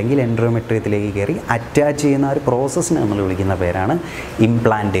ചെയ്യുന്ന അല്ലെങ്കിൽ എൻഡോമെട്രിയത്തിലേക്ക് കയറി അറ്റാച്ച് ചെയ്യുന്ന ഒരു പ്രോസസ്സിനെ നമ്മൾ വിളിക്കുന്ന പേരാണ്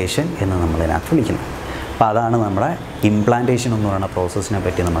ഇംപ്ലാന്റേഷൻ എന്ന് നമ്മളതിനകത്ത് വിളിക്കുന്നത്. അപ്പോൾ അതാണ് നമ്മുടെ ഇംപ്ലാന്റേഷൻ എന്ന് പറയുന്ന പ്രോസസ്സിനെ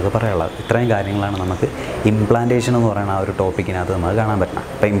പറ്റി നമുക്ക് പറയാനുള്ളത്. ഇത്രയും കാര്യങ്ങളാണ് നമുക്ക് ഇംപ്ലാന്റേഷൻ എന്ന് പറയുന്ന ആ ഒരു ടോപ്പിക്കിനകത്ത് നമുക്ക് കാണാൻ പറ്റണം.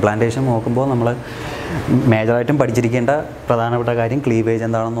 അപ്പോൾ ഇംപ്ലാന്റേഷൻ നോക്കുമ്പോൾ നമ്മൾ മേജറായിട്ടും പഠിച്ചിരിക്കേണ്ട പ്രധാനപ്പെട്ട കാര്യം ക്ലീവേജ്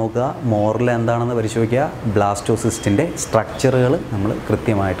എന്താണെന്ന് നോക്കുക, മോറൽ എന്താണെന്ന് പരിശോധിക്കുക, ബ്ലാസ്റ്റോസിസ്റ്റിൻ്റെ സ്ട്രക്ചറുകൾ നമ്മൾ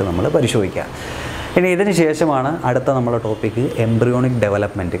കൃത്യമായിട്ട് നമ്മൾ പരിശോധിക്കുക. ഇനി ഇതിന് ശേഷമാണ് അടുത്ത നമ്മുടെ ടോപ്പിക്ക് എംബ്രിയോണിക്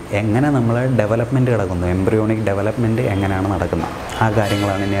ഡെവലപ്മെൻറ്റ്. എങ്ങനെ നമ്മൾ ഡെവലപ്മെൻറ്റ് കിടക്കുന്നു, എംബ്രിയോണിക് ഡെവലപ്മെൻറ്റ് എങ്ങനെയാണ് നടക്കുന്നത്, ആ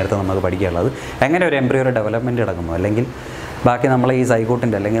കാര്യങ്ങളാണ് ഇനി അടുത്ത് നമുക്ക് പഠിക്കാനുള്ളത്. എങ്ങനെ ഒരു എംബ്രിയോയുടെ ഡെവലപ്മെൻറ്റ് കിടക്കുന്നു അല്ലെങ്കിൽ ബാക്കി നമ്മൾ ഈ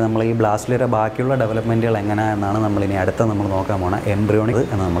സൈക്കോട്ടിൻ്റെ അല്ലെങ്കിൽ നമ്മൾ ഈ ബ്ലാസ്റ്റിലയുടെ ബാക്കിയുള്ള ഡെവലപ്മെൻറ്റുകൾ എങ്ങനെയാണെന്നാണ് നമ്മളിനി അടുത്ത നമ്മൾ നോക്കാൻ പോണ എംബ്രിയോണിക്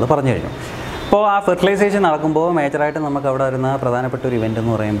എന്ന് നമ്മൾ പറഞ്ഞു കഴിഞ്ഞു. അപ്പോൾ ആ ഫെർട്ടിലൈസേഷൻ നടക്കുമ്പോൾ മേജറായിട്ട് നമുക്ക് അവിടെ വരുന്ന പ്രധാനപ്പെട്ട ഒരു ഇവൻ്റ്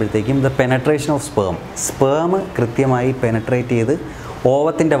എന്ന് പറയുമ്പോഴത്തേക്കും ദ പെനട്രേഷൻ ഓഫ് സ്പേം കൃത്യമായി പെനട്രേറ്റ് ചെയ്ത്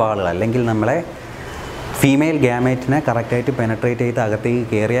ഓവത്തിൻ്റെ വാളുകൾ അല്ലെങ്കിൽ നമ്മളെ ഫീമെയിൽ ഗ്യാമേറ്റിനെ കറക്റ്റായിട്ട് പെനട്രേറ്റ് ചെയ്ത് അകത്തേക്ക്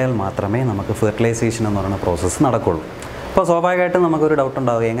കയറിയാൽ മാത്രമേ നമുക്ക് ഫെർട്ടിലൈസേഷൻ എന്ന് പറയുന്ന പ്രോസസ്സ് നടക്കുള്ളൂ. അപ്പോൾ സ്വാഭാവികമായിട്ടും നമുക്കൊരു ഡൗട്ട്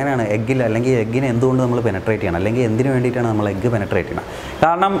ഉണ്ടാവുക, എങ്ങനെയാണ് എഗ്ഗിൽ അല്ലെങ്കിൽ എഗ്ഗിനെ എന്തുകൊണ്ട് നമ്മൾ പെനട്രേറ്റ് ചെയ്യണം അല്ലെങ്കിൽ എന്തിനു വേണ്ടിയിട്ടാണ് നമ്മൾ എഗ്ഗ് പെനട്രേറ്റ് ചെയ്യണം?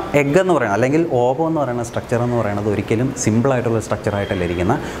 കാരണം എഗ്ഗ് എന്ന് പറയുന്നത് അല്ലെങ്കിൽ ഓവം എന്ന് പറയുന്ന സ്ട്രക്ചർ എന്ന് പറയുന്നത് ഒരിക്കലും സിമ്പിളായിട്ടുള്ള സ്ട്രക്ചറായിട്ടല്ല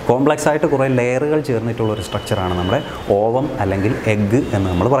ഇരിക്കുന്ന, കോംപ്ലക്സ് ആയിട്ട് കുറേ ലെയറുകൾ ചേർന്നിട്ടുള്ളൊരു സ്ട്രക്ചറാണ് നമ്മുടെ ഓവം അല്ലെങ്കിൽ എഗ്ഗ് എന്ന്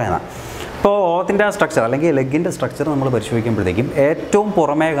നമ്മൾ പറയുന്നത്. ഇപ്പോൾ ഓവത്തിൻ്റെ സ്ട്രക്ചർ അല്ലെങ്കിൽ ലെഗിൻ്റെ സ്ട്രക്ചർ നമ്മൾ പരിശോധിക്കുമ്പോഴത്തേക്കും ഏറ്റവും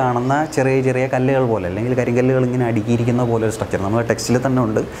പുറമേ കാണുന്ന ചെറിയ ചെറിയ കല്ലുകൾ പോലെ അല്ലെങ്കിൽ കരിങ്കല്ലുകൾ ഇങ്ങനെ അടുക്കിയിരിക്കുന്ന പോലെ ഒരു സ്ട്രക്ചർ നമ്മുടെ ടെക്സ്റ്റിൽ തന്നെ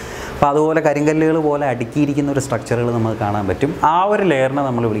ഉണ്ട്. അപ്പോൾ അതുപോലെ കരിങ്കല്ലുകൾ പോലെ അടുക്കിയിരിക്കുന്ന ഒരു സ്ട്രക്ചറുകൾ നമുക്ക് കാണാൻ പറ്റും. ആ ഒരു ലെയറിനെ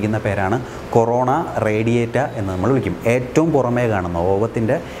നമ്മൾ വിളിക്കുന്ന പേരാണ് കൊറോണ റേഡിയേറ്റ എന്ന് നമ്മൾ വിളിക്കും. ഏറ്റവും പുറമേ കാണുന്ന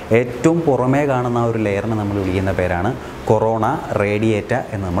ഓവത്തിൻ്റെ ഏറ്റവും പുറമേ കാണുന്ന ആ ഒരു ലെയറിനെ നമ്മൾ വിളിക്കുന്ന പേരാണ് കൊറോണ റേഡിയേറ്റ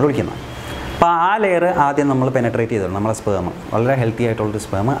എന്ന് നമ്മൾ വിളിക്കുന്നത്. അപ്പോൾ ആ ലെയർ ആദ്യം നമ്മൾ പെനട്രേറ്റ് ചെയ്തു നമ്മളെ സ്പേം വളരെ ഹെൽത്തി ആയിട്ടുള്ളൊരു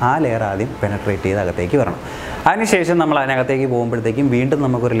സ്പേം ആ ലെയർ ആദ്യം പെനട്രേറ്റ് ചെയ്ത് അകത്തേക്ക് വരണം. അതിനുശേഷം നമ്മൾ അതിനകത്തേക്ക് പോകുമ്പോഴത്തേക്കും വീണ്ടും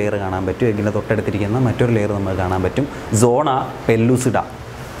നമുക്കൊരു ലെയർ കാണാൻ പറ്റും. എങ്കിൻ്റെ തൊട്ടടുത്തിരിക്കുന്ന മറ്റൊരു ലെയർ നമുക്ക് കാണാൻ പറ്റും. സോണ പെല്ലുസിഡ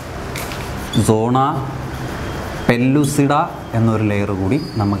എന്നൊരു ലെയർ കൂടി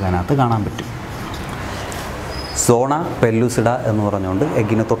നമുക്ക് അതിനകത്ത് കാണാൻ പറ്റും. സോണ പെല്ലുസിഡ എന്ന് പറഞ്ഞുകൊണ്ട്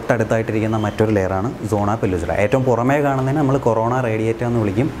എഗ്ഗിന് തൊട്ടടുത്തായിട്ടിരിക്കുന്ന മറ്റൊരു ലെയറാണ് സോണ പെല്ലുസിഡ. ഏറ്റവും പുറമേ കാണുന്നതിന് നമ്മൾ കൊറോണ റേഡിയേറ്റ എന്ന്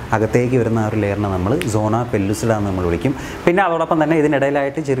വിളിക്കും. അകത്തേക്ക് വരുന്ന ആ ഒരു ലെയറിനെ നമ്മൾ സോണ പെല്ലുസിഡ എന്ന് നമ്മൾ വിളിക്കും. പിന്നെ അതോടൊപ്പം തന്നെ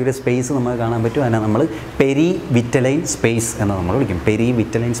ഇതിനിടയിലായിട്ട് ചെറിയൊരു സ്പേസ് നമുക്ക് കാണാൻ പറ്റും. അതിനെ നമ്മൾ പെരി വിറ്റലൈൻ സ്പേസ് എന്ന് നമ്മൾ വിളിക്കും. പെരി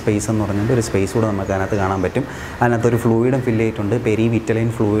വിറ്റലൈൻ സ്പേസ് എന്ന് പറഞ്ഞിട്ട് ഒരു സ്പേസ് കൂടെ നമുക്ക് അതിനകത്ത് കാണാൻ പറ്റും. അതിനകത്തൊരു ഫ്ലൂയിഡും ഫില്ല് ചെയ്തിട്ടുണ്ട്. പെരി വിറ്റലൈൻ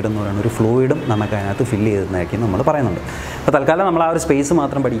ഫ്ലൂയിഡ് എന്ന് പറയുന്ന ഒരു ഫ്ലൂയിഡും നമുക്ക് അതിനകത്ത് ഫില്ല് ചെയ്തതായിരിക്കും നമ്മൾ പറയുന്നുണ്ട്. അപ്പോൾ തൽക്കാലം നമ്മൾ ആ ഒരു സ്പേസ്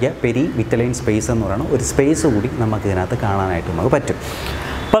മാത്രം പഠിക്കുക. പെരി വിറ്റലൈൻ സ്പേസ് എന്ന് പറയുന്ന ഒരു സ്പേസ് കൂടി നമുക്ക് ഇതിനകത്ത് കാണാനായിട്ട് നമുക്ക് പറ്റും.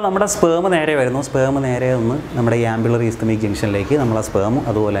 അപ്പോൾ നമ്മുടെ സ്പേം നേരെ വരുന്നു. സ്പേം നേരെ ഒന്ന് നമ്മുടെ ഈ ആംബുലറി ഇസ്തമിക് ജംഗ്ഷനിലേക്ക് നമ്മളെ സ്പേമും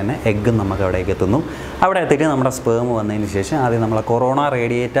അതുപോലെ തന്നെ എഗ്ഗും നമുക്ക് അവിടേക്ക് എത്തുന്നു. അവിടെ എത്തിയിട്ട് നമ്മുടെ സ്പേം വന്നതിന് ശേഷം ആദ്യം നമ്മളെ കൊറോണ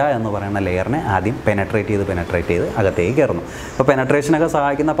റേഡിയേറ്റ എന്ന് പറയുന്ന ലെയറിനെ ആദ്യം പെനട്രേറ്റ് ചെയ്ത് അകത്തേക്ക് കയറുന്നു. അപ്പോൾ പെനട്രേഷനൊക്കെ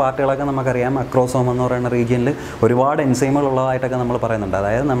സഹായിക്കുന്ന പാർട്ടുകളൊക്കെ നമുക്കറിയാം. അക്രോസോം എന്ന് പറയുന്ന റീജിയനിൽ ഒരുപാട് എൻസൈമുകൾ ഉള്ളതായിട്ടൊക്കെ നമ്മൾ പറയുന്നുണ്ട്.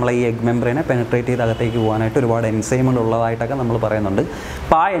 അതായത് നമ്മളെ ഈ എഗ് മെമ്പറിനെ പെനട്രേറ്റ് ചെയ്ത് അകത്തേക്ക് പോകാനായിട്ട് ഒരുപാട് എൻസൈമുകൾ ഉള്ളതായിട്ടൊക്കെ നമ്മൾ പറയുന്നുണ്ട്.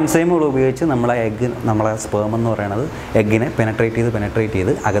 അപ്പോൾ ആ എൻസൈമുകൾ ഉപയോഗിച്ച് നമ്മളെ സ്പേം എന്ന് പറയുന്നത് എഗ്ഗിനെ പെനട്രേറ്റ്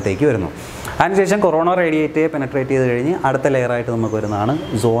ചെയ്ത് അകത്തേക്ക് വരുന്നു. അതിനുശേഷം കൊറോണ റേഡിയേറ്റയെ പെനട്രേറ്റ് ചെയ്ത് കഴിഞ്ഞ് അടുത്ത ലെയറായിട്ട് നമുക്ക് വരുന്നതാണ്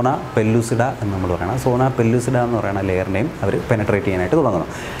സോണ പെല്ലുസിഡ എന്ന് നമ്മൾ പറയുന്നത്. സോണ പെല്ലുസിഡ എന്ന് പറയുന്ന ലെയറിനെയും അവർ പെനട്രേറ്റ് ചെയ്യാനായിട്ട് തുടങ്ങുന്നു.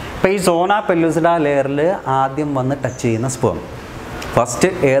 അപ്പോൾ ഈ സോണ പെല്ലുസിഡ ലെയറിൽ ആദ്യം വന്ന് ടച്ച് ചെയ്യുന്ന സ്പേം ഫസ്റ്റ്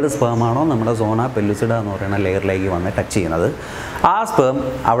ഏത് സ്പേമാണോ നമ്മുടെ സോണ പെല്ലുസിഡ എന്ന് പറയുന്ന ലെയറിലേക്ക് വന്ന് ടച്ച് ചെയ്യുന്നത് ആ സ്പേം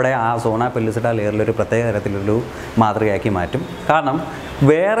അവിടെ ആ സോണ പെല്ലുസിഡ ലെയറിലൊരു പ്രത്യേക തരത്തിലൊരു മാതൃകയാക്കി മാറ്റും. കാരണം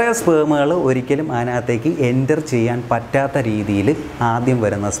വേറെ സ്പേമുകൾ ഒരിക്കലും അതിനകത്തേക്ക് എൻറ്റർ ചെയ്യാൻ പറ്റാത്ത രീതിയിൽ ആദ്യം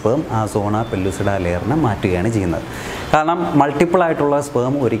വരുന്ന സ്പേം ആ സോണ പെല്ലുസിഡ ലെയറിനെ മാറ്റുകയാണ് ചെയ്യുന്നത്. കാരണം മൾട്ടിപ്പിൾ ആയിട്ടുള്ള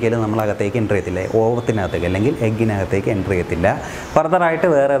സ്പേം ഒരിക്കലും നമ്മളകത്തേക്ക് എൻ്റർ ചെയ്യത്തില്ല. ഓവത്തിനകത്തേക്ക് അല്ലെങ്കിൽ എഗ്ഗിനകത്തേക്ക് എൻ്റർ ചെയ്യത്തില്ല. ഫർദറായിട്ട്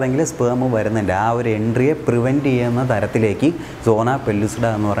വേറെ ഏതെങ്കിലും സ്പേം വരുന്നുണ്ട് ആ ഒരു എൻട്രിയെ പ്രിവെൻറ്റ് ചെയ്യുന്ന തരത്തിലേക്ക് സോണ പെല്ലുസിഡ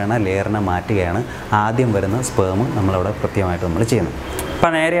എന്ന് പറയുന്ന ലെയറിനെ മാറ്റുകയാണ് ആദ്യം വരുന്ന സ്പേം നമ്മളവിടെ കൃത്യമായിട്ട് നമ്മൾ ചെയ്യുന്നത്.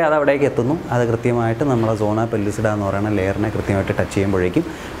 അപ്പോൾ നേരെ അത് അവിടേക്ക് എത്തുന്നു. അത് കൃത്യമായിട്ട് നമ്മളെ സോണ പെല്ലുസിഡ എന്ന് പറയുന്ന ലെയറിനെ കൃത്യമായിട്ട് ടച്ച് ചെയ്യുമ്പോഴേക്കും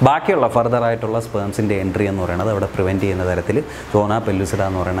ബാക്കിയുള്ള ഫർദറായിട്ടുള്ള സ്പേംസിൻ്റെ എൻട്രി എന്ന് പറയുന്നത് അവിടെ പ്രിവെൻറ്റ് ചെയ്യുന്ന തരത്തിൽ സോണ പെല്ലുസിഡ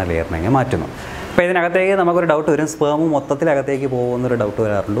എന്ന് പറയുന്ന ലെയറിനെ മാറ്റുന്നു. അപ്പോൾ ഇതിനകത്തേക്ക് നമുക്കൊരു ഡൗട്ട് വരും. സ്പേം മൊത്തത്തിലകത്തേക്ക് പോകുന്നൊരു ഡൗട്ട്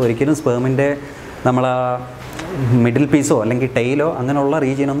വരാറുണ്ട്. ഒരിക്കലും സ്പേമിൻ്റെ നമ്മൾ മിഡിൽ പീസോ അല്ലെങ്കിൽ ടെയിലോ അങ്ങനെയുള്ള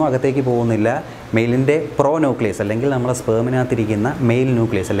റീജിയനൊന്നും അകത്തേക്ക് പോകുന്നില്ല. മെയിലിൻ്റെ പ്രോ ന്യൂക്ലിയസ് അല്ലെങ്കിൽ നമ്മളെ സ്പേമിനകത്തിരിക്കുന്ന മെയിൽ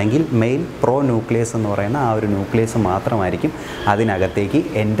ന്യൂക്ലിയസ് അല്ലെങ്കിൽ മെയിൽ പ്രോ ന്യൂക്ലിയസ് എന്ന് പറയുന്ന ആ ഒരു ന്യൂക്ലിയസ് മാത്രമായിരിക്കും അതിനകത്തേക്ക്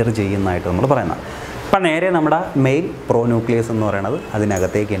എൻറ്റർ ചെയ്യുന്നതായിട്ട് നമ്മൾ പറയുന്നത്. അപ്പം നേരെ നമ്മുടെ മെയിൽ പ്രോ ന്യൂക്ലിയസ് എന്ന് പറയുന്നത്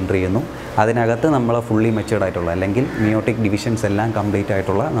അതിനകത്തേക്ക് എൻട്രി ചെയ്യുന്നു. അതിനകത്ത് നമ്മൾ ഫുള്ളി മെച്ചുവേർഡ് ആയിട്ടുള്ള അല്ലെങ്കിൽ മിയോട്ടിക് ഡിവിഷൻസ് എല്ലാം കംപ്ലീറ്റ്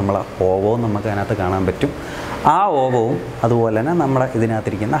ആയിട്ടുള്ള നമ്മളെ ഓവവും നമുക്ക് അതിനകത്ത് കാണാൻ പറ്റും. ആ ഓവവും അതുപോലെ തന്നെ നമ്മുടെ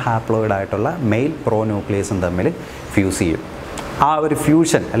ഇതിനകത്തിരിക്കുന്ന ഹാപ്ലോയിഡ് ആയിട്ടുള്ള മെയിൽ പ്രോ ന്യൂക്ലിയസും തമ്മിൽ ഫ്യൂസ് ചെയ്യും. ആ ഒരു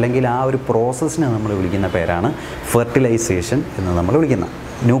ഫ്യൂഷൻ അല്ലെങ്കിൽ ആ ഒരു പ്രോസസ്സിനെ നമ്മൾ വിളിക്കുന്ന പേരാണ് ഫെർട്ടിലൈസേഷൻ എന്ന് നമ്മൾ വിളിക്കുന്നത്.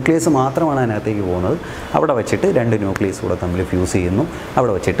 ന്യൂക്ലിയസ് മാത്രമാണ് അതിനകത്തേക്ക് പോകുന്നത്. അവിടെ വെച്ചിട്ട് രണ്ട് ന്യൂക്ലിയസ് കൂടെ തമ്മിൽ ഫ്യൂസ് ചെയ്യുന്നു.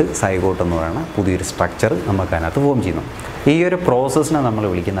 അവിടെ വെച്ചിട്ട് സൈഗോട്ട് എന്ന് പറയുന്ന പുതിയൊരു സ്ട്രക്ചർ നമുക്ക് അതിനകത്ത് ഫോം ചെയ്യുന്നു. ഈ ഒരു പ്രോസസ്സിനെ നമ്മൾ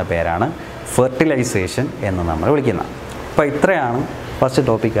വിളിക്കുന്ന പേരാണ് ഫെർട്ടിലൈസേഷൻ എന്ന് നമ്മൾ വിളിക്കുന്നത്. അപ്പോൾ ഇത്രയാണ് ഫസ്റ്റ്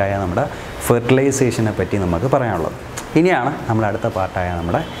ടോപ്പിക്കായ നമ്മുടെ ഫെർട്ടിലൈസേഷനെ പറ്റി നമുക്ക് പറയാനുള്ളത്. ഇനിയാണ് നമ്മുടെ അടുത്ത പാർട്ടായ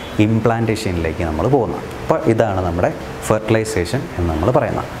നമ്മുടെ ഇംപ്ലാന്റേഷനിലേക്ക് നമ്മൾ പോകുന്നത്. അപ്പോൾ ഇതാണ് നമ്മുടെ ഫെർട്ടിലൈസേഷൻ എന്ന് നമ്മൾ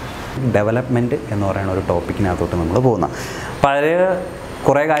പറയുന്നത്. ഡെവലപ്മെൻറ്റ് എന്ന് പറയുന്ന ഒരു ടോപ്പിക്കിനകത്തോട്ട് നമ്മൾ പോകുന്നത്. അപ്പോൾ അതിൽ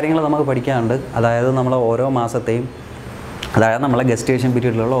കുറേ കാര്യങ്ങൾ നമുക്ക് പഠിക്കാനുണ്ട്. അതായത് നമ്മൾ ഓരോ മാസത്തെയും അതായത് നമ്മളെ ഗസ്റ്റേഷൻ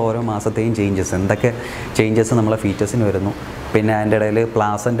പീരീഡിലുള്ള ഓരോ മാസത്തെയും ചേഞ്ചസ് എന്തൊക്കെ ചേഞ്ചസ് നമ്മളെ ഫീച്ചേഴ്സിന് വരുന്നു. പിന്നെ അതിൻ്റെ ഇടയിൽ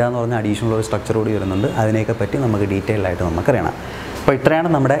പ്ലാസൻ്റ എന്ന് പറഞ്ഞ അഡീഷണൽ ഒരു സ്ട്രക്ചർ കൂടി വരുന്നുണ്ട്. അതിനെയൊക്കെ പറ്റി നമുക്ക് ഡീറ്റെയിൽ ആയിട്ട് നമുക്കറിയണം. അപ്പോൾ ഇത്രയാണ്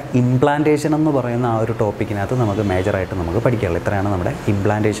നമ്മുടെ ഇംപ്ലാന്റേഷൻ എന്ന് പറയുന്ന ആ ഒരു ടോപ്പിക്കിനകത്ത് നമുക്ക് മേജറായിട്ട് നമുക്ക് പഠിക്കാനുള്ളത്. ഇത്രയാണ് നമ്മുടെ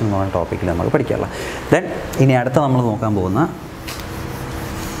ഇംപ്ലാന്റേഷൻ എന്ന് പറയുന്ന ടോപ്പിക്കിൽ നമുക്ക് പഠിക്കാനുള്ളത്. ദെൻ ഇനി അടുത്ത നമ്മൾ നോക്കാൻ പോകുന്ന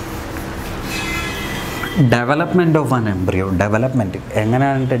development of an embryo. Development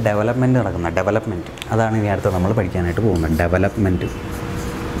എങ്ങനെയാണ് ഡെവലപ്മെൻറ്റ് നടക്കുന്നത്? ഡെവലപ്മെൻറ്റ് അതാണ് ഇനി അടുത്ത് നമ്മൾ പഠിക്കാനായിട്ട് പോകുന്നത്.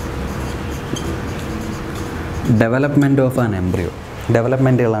 Development of an embryo.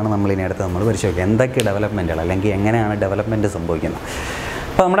 ഡെവലപ്മെൻറ്റുകളാണ് നമ്മളിനി അടുത്ത് നമ്മൾ പരിശോധിക്കുക. എന്തൊക്കെ ഡെവലപ്മെൻറ്റുകൾ അല്ലെങ്കിൽ എങ്ങനെയാണ് ഡെവലപ്മെൻറ്റ് സംഭവിക്കുന്നത്?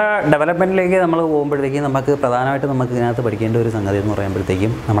 അപ്പോൾ നമ്മുടെ ഡെവലപ്മെൻറ്റിലേക്ക് നമ്മൾ പോകുമ്പോഴത്തേക്കും നമുക്ക് പ്രധാനമായിട്ട് നമുക്ക് ഇതിനകത്ത് പഠിക്കേണ്ട ഒരു സംഗതി എന്ന്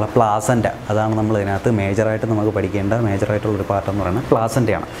പറയുമ്പോഴത്തേക്കും നമ്മളെ പ്ലാസൻ്റ. അതാണ് നമ്മൾ ഇതിനകത്ത് മേജറായിട്ട് നമുക്ക് പഠിക്കേണ്ട മേജറായിട്ടുള്ളൊരു പാർട്ട് എന്ന് പറയുന്നത്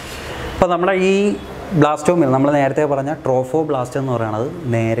പ്ലാസൻ്റയാണ്. അപ്പോൾ നമ്മുടെ ഈ ബ്ലാസ്റ്റോമിൽ നമ്മൾ നേരത്തെ പറഞ്ഞ ട്രോഫോബ്ലാസ്റ്റ് എന്ന് പറയുന്നത്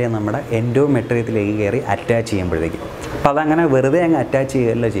നേരെ നമ്മുടെ എൻഡോമെട്രിയത്തിലേക്ക് കയറി അറ്റാച്ച് ചെയ്യുമ്പോഴത്തേക്കും, അപ്പോൾ അതങ്ങനെ വെറുതെ അങ്ങ് അറ്റാച്ച്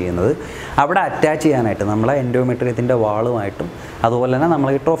ചെയ്യുകയല്ല ചെയ്യുന്നത്. അവിടെ അറ്റാച്ച് ചെയ്യാനായിട്ട് നമ്മളെ എൻഡോമെട്രിയത്തിൻ്റെ വാളുമായിട്ടും അതുപോലെ തന്നെ നമ്മൾ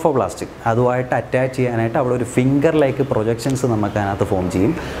ഈ ട്രോഫോബ്ലാസ്റ്റ് അതുമായിട്ട് അറ്റാച്ച് ചെയ്യാനായിട്ട് അവിടെ ഒരു ഫിംഗർ ലൈക്ക് പ്രൊജക്ഷൻസ് നമുക്ക് അതിനകത്ത് ഫോം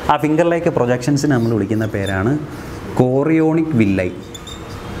ചെയ്യും. ആ ഫിംഗർ ലൈക്ക് പ്രൊജക്ഷൻസിന് നമ്മൾ വിളിക്കുന്ന പേരാണ് കോറിയോണിക് വില്ലൈ.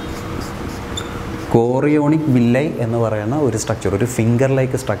 കോറിയോണിക് വില്ലൈ എന്ന് പറയുന്ന ഒരു സ്ട്രക്ചർ, ഒരു ഫിംഗർ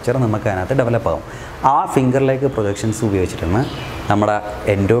ലൈക്ക് സ്ട്രക്ചർ നമുക്ക് അതിനകത്ത് ഡെവലപ്പ് ആകും. ആ ഫിംഗർ ലൈക്ക് പ്രൊജക്ഷൻസ് ഉപയോഗിച്ചിട്ടാണ് നമ്മുടെ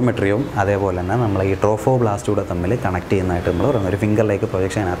എൻഡോമെട്രിയവും അതേപോലെ തന്നെ നമ്മൾ ഈ ട്രോഫോബ്ലാസ്റ്റൂടെ തമ്മിൽ കണക്ട് ചെയ്യുന്നതായിട്ട് നമ്മൾ പറയുന്നത് ഒരു ഫിംഗർ ലൈക്ക്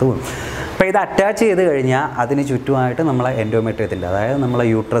പ്രൊജക്ഷൻ അതിനകത്ത് പോകും. അപ്പോൾ ഇത് അറ്റാച്ച് ചെയ്ത് കഴിഞ്ഞാൽ അതിന് ചുറ്റുമായിട്ട് നമ്മളെ എൻഡോമെട്രിയത്തിൻ്റെ, അതായത് നമ്മളെ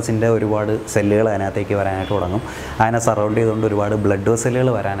യൂട്രസിൻ്റെ ഒരുപാട് സെല്ലുകൾ അതിനകത്തേക്ക് വരാനായിട്ട് തുടങ്ങും. അതിനെ സറൗണ്ട് ചെയ്തുകൊണ്ട് ഒരുപാട് ബ്ലഡ് വെസലുകൾ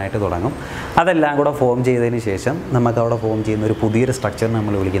വരാനായിട്ട് തുടങ്ങും. അതെല്ലാം കൂടെ ഫോം ചെയ്തതിന് ശേഷം നമുക്ക് അവിടെ ഫോം ചെയ്യുന്ന ഒരു പുതിയൊരു സ്ട്രക്ചർ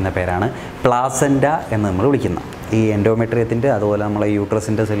നമ്മൾ വിളിക്കുന്ന പേരാണ് പ്ലാസൻ്റ എന്ന് നമ്മൾ വിളിക്കുന്ന. ഈ എൻഡോമെട്രിയത്തിൻ്റെ അതുപോലെ നമ്മളെ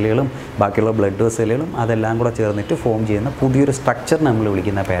യൂട്രസിൻ്റെ സെല്ലുകളും ബാക്കിയുള്ള ബ്ലഡ് വെസലുകളും അതെല്ലാം കൂടെ ചേർന്നിട്ട് ഫോം ചെയ്യുന്ന പുതിയൊരു സ്ട്രക്ചർ നമ്മൾ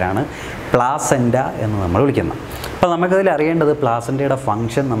വിളിക്കുന്ന പേരാണ് പ്ലാസൻ്റ എന്ന് നമ്മൾ വിളിക്കുന്നത്. അപ്പോൾ നമുക്കതിൽ അറിയേണ്ടത് പ്ലാസൻ്റയുടെ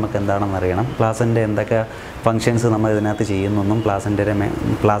ഫംഗ്ഷൻ നമുക്ക് എന്താണെന്ന് അറിയണം. പ്ലാസൻ്റ എന്തൊക്കെ ഫങ്ഷൻസ് നമ്മൾ ഇതിനകത്ത് ചെയ്യുന്നൊന്നും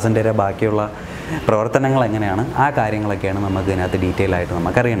പ്ലാസൻ്റയുടെ ബാക്കിയുള്ള പ്രവർത്തനങ്ങൾ എങ്ങനെയാണ്, ആ കാര്യങ്ങളൊക്കെയാണ് നമുക്ക് ഇതിനകത്ത് ഡീറ്റെയിൽ ആയിട്ട്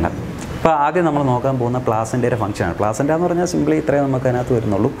നമുക്കറിയേണ്ടത്. അപ്പോൾ ആദ്യം നമ്മൾ നോക്കാൻ പോകുന്ന പ്ലാസൻ്റയുടെ ഫംഗ്ഷനാണ്. പ്ലാസൻ്റ എന്ന് പറഞ്ഞാൽ സിംപ്ലി ഇത്രയും നമുക്ക് അതിനകത്ത്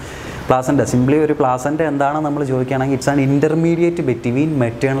വരുന്നുള്ളൂ. പ്ലാസൻ്റ സിംപ്ലി ഒരു പ്ലാസൻ്റ എന്താണെന്ന് നമ്മൾ ചോദിക്കുകയാണെങ്കിൽ it's an intermediate between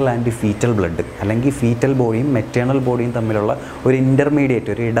maternal and fetal blood, അല്ലെങ്കിൽ ഫീറ്റൽ ബോഡിയും മെറ്റേണൽ ബോഡിയും തമ്മിലുള്ള ഒരു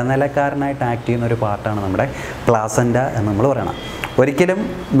ഇൻ്റർമീഡിയറ്റ്, ഒരു ഇടനിലക്കാരനായിട്ട് ആക്ട് ചെയ്യുന്ന ഒരു പാർട്ടാണ് നമ്മുടെ പ്ലാസൻ്റ എന്ന് നമ്മൾ പറയണം. ഒരിക്കലും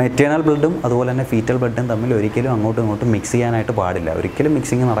മെറ്റേണൽ ബ്ലഡും അതുപോലെ തന്നെ ഫീറ്റൽ ബ്ലഡും തമ്മിൽ ഒരിക്കലും അങ്ങോട്ടും ഇങ്ങോട്ടും മിക്സ് ചെയ്യാനായിട്ട് പാടില്ല. ഒരിക്കലും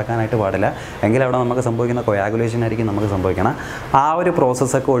മിക്സിങ് നടക്കാനായിട്ട് പാടില്ല. എങ്കിൽ അവിടെ നമുക്ക് സംഭവിക്കുന്ന കൊയാഗുലേഷൻ ആയിരിക്കും നമുക്ക് സംഭവിക്കണം. ആ ഒരു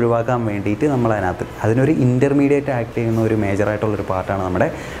പ്രോസസ്സൊക്കെ ഒഴിവാക്കാൻ വേണ്ടിയിട്ട് നമ്മളതിനകത്ത് അതിനൊരു ഇൻ്റർമീഡിയറ്റ് ആക്ട് ചെയ്യുന്ന ഒരു മേജറായിട്ടുള്ളൊരു പാർട്ടാണ് നമ്മുടെ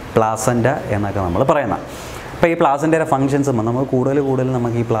പ്ലാസൻ്റ എന്നൊക്കെ നമ്മൾ പറയുന്നത്. അപ്പോൾ ഈ പ്ലാസൻ്റയുടെ ഫംഗ്ഷൻസ് നമുക്ക് കൂടുതൽ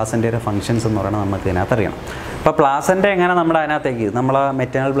നമുക്ക് ഈ പ്ലാസൻ്റയുടെ ഫംഗ്ഷൻസ് എന്ന് പറയുന്നത് നമുക്ക് ഇതിനകത്ത് അറിയണം. അപ്പോൾ പ്ലാസൻ്റ എങ്ങനെ നമ്മൾ അതിനകത്തേക്ക് നമ്മൾ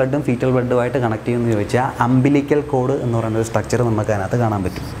മെറ്റേണൽ ബ്ലഡും ഫീറ്റൽ ബ്ലഡുമായിട്ട് കണക്ട് ചെയ്യുമെന്ന് ചോദിച്ചാൽ അംബിലിക്കൽ കോഡ് എന്ന് പറയുന്ന ഒരു സ്ട്രക്ചർ നമുക്ക് അതിനകത്ത് കാണാൻ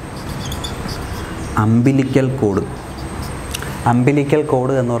പറ്റും. അംബിലിക്കൽ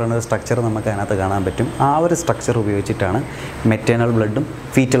കോഡ് എന്ന് പറയുന്ന ഒരു സ്ട്രക്ചർ നമുക്ക് അതിനകത്ത് കാണാൻ പറ്റും. ആ ഒരു സ്ട്രക്ചർ ഉപയോഗിച്ചിട്ടാണ് മെറ്റേണൽ ബ്ലഡും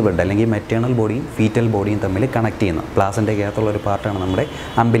ഫീറ്റൽ ബ്ലഡ് അല്ലെങ്കിൽ മെറ്റേണൽ ബോഡിയും ഫീറ്റൽ ബോഡിയും തമ്മിൽ കണക്ട് ചെയ്യുന്നത്. പ്ലാസൻ്റയ്ക്കകത്തുള്ള ഒരു പാർട്ടാണ് നമ്മുടെ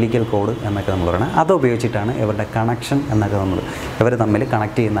അംബിലിക്കൽ കോഡ് എന്നൊക്കെ നമ്മൾ പറയുന്നത്. അത് ഉപയോഗിച്ചിട്ടാണ് ഇവരുടെ കണക്ഷൻ എന്നൊക്കെ ഇവർ തമ്മിൽ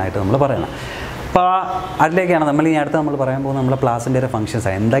കണക്ട് ചെയ്യുന്നതായിട്ട് നമ്മൾ പറയുന്നത്. അപ്പോൾ അതിലേക്കാണ് നമ്മൾ ഈ അടുത്ത് നമ്മൾ പറയാൻ പോകുന്നത് നമ്മളെ പ്ലാസൻ്റയുടെ ഫംഗ്ഷൻസ്.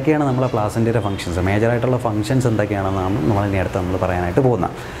 എന്തൊക്കെയാണ് നമ്മളെ പ്ലാസൻ്റയുടെ ഫംഗ്ഷൻസ്, മേജറായിട്ടുള്ള ഫംഗ്ഷൻസ് എന്തൊക്കെയാണെന്നാണ് നമ്മൾ ഇനി അടുത്ത് നമ്മൾ പറയാനായിട്ട്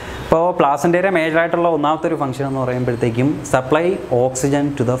പോകുന്നത്. അപ്പോൾ പ്ലാസൻ്റയുടെ മേജറായിട്ടുള്ള ഒന്നാമത്തെ ഒരു ഫംഗ്ഷൻ എന്ന് പറയുമ്പോഴത്തേക്കും supply oxygen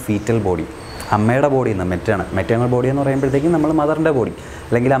to the fetal body. അമ്മയുടെ ബോഡിയിൽ നിന്ന് മെറ്റേണൽ ബോഡി എന്ന് പറയുമ്പോഴത്തേക്കും നമ്മൾ മദറിൻ്റെ ബോഡി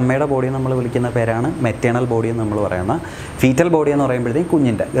അല്ലെങ്കിൽ അമ്മയുടെ ബോഡി നമ്മൾ വിളിക്കുന്ന പേരാണ് മെറ്റേണൽ ബോഡി എന്ന് നമ്മൾ പറയുന്ന. ഫീറ്റൽ ബോഡി എന്ന് പറയുമ്പോഴത്തേക്കും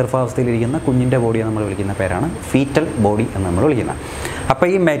കുഞ്ഞിൻ്റെ ഗർഭാവസ്ഥയിലിരിക്കുന്ന കുഞ്ഞിൻ്റെ ബോഡിയെ നമ്മൾ വിളിക്കുന്ന പേരാണ് ഫീറ്റൽ ബോഡി എന്ന് നമ്മൾ വിളിക്കുന്നത്. അപ്പോൾ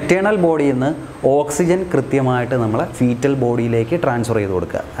ഈ മെറ്റേണൽ ബോഡിയിൽ നിന്ന് ഓക്സിജൻ കൃത്യമായിട്ട് നമ്മൾ ഫീറ്റൽ ബോഡിയിലേക്ക് ട്രാൻസ്ഫർ ചെയ്ത്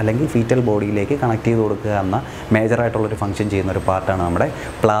കൊടുക്കുക അല്ലെങ്കിൽ ഫീറ്റൽ ബോഡിയിലേക്ക് കണക്ട് ചെയ്ത് കൊടുക്കുക എന്ന മേജറായിട്ടുള്ളൊരു ഫംഗ്ഷൻ ചെയ്യുന്ന ഒരു പാർട്ടാണ് നമ്മുടെ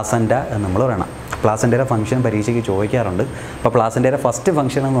പ്ലാസൻ്റ എന്ന് നമ്മൾ പറയണം. പ്ലാസൻ്റയുടെ ഫംഗ്ഷൻ പരീക്ഷയ്ക്ക് ചോദിക്കാറുണ്ട്. അപ്പോൾ പ്ലാസൻ്റയുടെ ഫസ്റ്റ്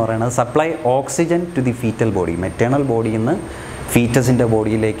ഫംഗ്ഷൻ എന്ന് പറയുന്നത് supply oxygen to the fetal body. Maternal ബോഡിയിൽ നിന്ന് ഫീറ്റസിൻ്റെ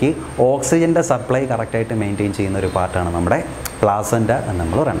ബോഡിയിലേക്ക് ഓക്സിജൻ്റെ സപ്ലൈ കറക്റ്റായിട്ട് മെയിൻറ്റെയിൻ ചെയ്യുന്ന ഒരു പാർട്ടാണ് നമ്മുടെ പ്ലാസൻ്റ എന്ന്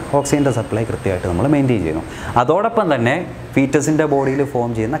നമ്മൾ പറയുന്നത്. ഓക്സിജൻ്റെ സപ്ലൈ കൃത്യമായിട്ട് നമ്മൾ മെയിൻറ്റെയിൻ ചെയ്യുന്നു. അതോടൊപ്പം തന്നെ ഫീറ്റസിൻ്റെ ബോഡിയിൽ ഫോം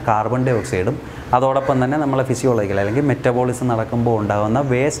ചെയ്യുന്ന കാർബൺ ഡൈ ഓക്സൈഡും അതോടൊപ്പം തന്നെ നമ്മളെ ഫിസിയോളജിക്കൽ അല്ലെങ്കിൽ മെറ്റബോളിസം നടക്കുമ്പോൾ ഉണ്ടാകുന്ന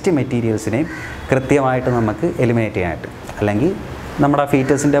വേസ്റ്റ് മെറ്റീരിയൽസിനെയും കൃത്യമായിട്ട് നമുക്ക് എലിമിനേറ്റ് ചെയ്യാനായിട്ട് അല്ലെങ്കിൽ നമ്മുടെ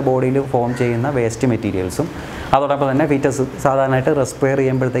ഫീറ്റസിൻ്റെ ബോഡിയിൽ ഫോം ചെയ്യുന്ന വേസ്റ്റ് മെറ്റീരിയൽസും അതോടൊപ്പം തന്നെ ഫീറ്റസ് സാധാരണയായിട്ട് റെസ്പയർ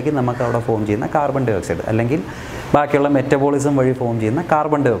ചെയ്യുമ്പോഴത്തേക്കും നമുക്ക് അവിടെ ഫോം ചെയ്യുന്ന കാർബൺ ഡൈ ഓക്സൈഡ് അല്ലെങ്കിൽ ബാക്കിയുള്ള മെറ്റബോളിസം വഴി ഫോം ചെയ്യുന്ന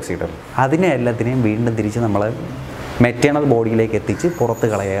കാർബൺ ഡൈ ഓക്സൈഡ് അതിനെ എല്ലാത്തിനെയും വീണ്ടും തിരിച്ച് നമ്മൾ മെറ്റേണൽ ബോഡിയിലേക്ക് എത്തിച്ച് പുറത്ത്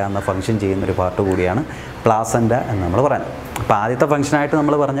കളയുക എന്ന ഫംഗ്ഷൻ ചെയ്യുന്നൊരു പാർട്ട് കൂടിയാണ് പ്ലാസൻ്റ എന്ന് നമ്മൾ പറയുന്നത്. അപ്പോൾ ആദ്യത്തെ ഫംഗ്ഷനായിട്ട്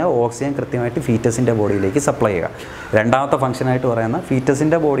നമ്മൾ പറഞ്ഞാൽ ഓക്സിജൻ കൃത്യമായിട്ട് ഫീറ്റസിൻ്റെ ബോഡിയിലേക്ക് സപ്ലൈ ചെയ്യുക. രണ്ടാമത്തെ ഫംഗ്ഷനായിട്ട് പറയുന്ന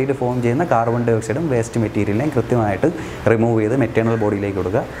ഫീറ്റസിൻ്റെ ബോഡിയിൽ ഫോം ചെയ്യുന്ന കാർബൺ ഡൈ ഓക്സൈഡും വേസ്റ്റ് മെറ്റീരിയലിനെയും കൃത്യമായിട്ട് റിമൂവ് ചെയ്ത് മെറ്റേണൽ ബോഡിയിലേക്ക്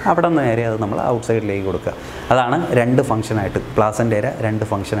കൊടുക്കുക. അവിടെ നിന്ന് നേരെ അത് നമ്മൾ ഔട്ട്സൈഡിലേക്ക് കൊടുക്കുക. അതാണ് രണ്ട് ഫംഗ്ഷനായിട്ട് പ്ലാസൻ്റയുടെ രണ്ട്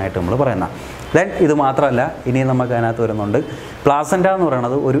ഫംഗ്ഷനായിട്ട് നമ്മൾ പറയുന്നത്. ദെൻ ഇത് മാത്രമല്ല ഇനി നമുക്ക് അതിനകത്ത് വരുന്നുണ്ട് പ്ലാസൻ്റ എന്ന്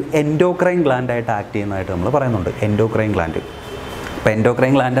പറയുന്നത് ഒരു എൻഡോക്രൈൻ ഗ്ലാൻഡായിട്ട് ആക്ട് ചെയ്യുന്നതായിട്ട് നമ്മൾ പറയുന്നുണ്ട്. Endocrine gland. അപ്പോൾ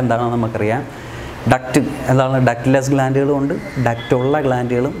എൻഡോക്രൈൻ ഗ്ലാൻഡ് എന്താണെന്ന് നമുക്കറിയാം. ഡക്റ്റ് എന്താണ്, ഡക്റ്റ്ലെസ് ഗ്ലാൻഡുകളും ഉണ്ട്, ഡക്റ്റുള്ള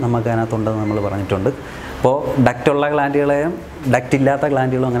ഗ്ലാൻഡുകളും നമുക്ക് അതിനകത്തുണ്ടെന്ന് നമ്മൾ പറഞ്ഞിട്ടുണ്ട്. അപ്പോൾ ഡക്റ്റുള്ള ഗ്ലാൻഡുകളെയും ഡക്റ്റില്ലാത്ത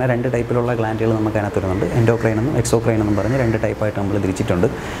ഗ്ലാൻഡുകളും അങ്ങനെ രണ്ട് ടൈപ്പിലുള്ള ഗ്ലാൻഡുകൾ നമുക്ക് അതിനകത്ത് വരുന്നുണ്ട്. എൻഡോക്രൈൻ എന്നും എക്സോക്രൈൻ എന്നും പറഞ്ഞ് രണ്ട് ടൈപ്പായിട്ട് നമ്മൾ തിരിച്ചിട്ടുണ്ട്.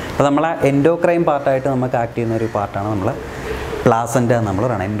 അപ്പോൾ നമ്മളെ എൻഡോക്രൈൻ പാർട്ടായിട്ട് നമുക്ക് ആക്ട് ചെയ്യുന്ന ഒരു പാർട്ടാണ് നമ്മൾ പ്ലാസൻ്റ എന്ന് നമ്മൾ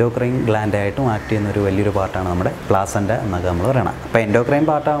പറയണം. എൻഡോക്രൈൻ ഗ്ലാൻഡായിട്ടും ആക്ട് ചെയ്യുന്ന ഒരു വലിയൊരു പാർട്ടാണ് നമ്മുടെ പ്ലാസൻ്റ എന്നൊക്കെ നമ്മൾ പറയണം. അപ്പോൾ എൻഡോക്രൈൻ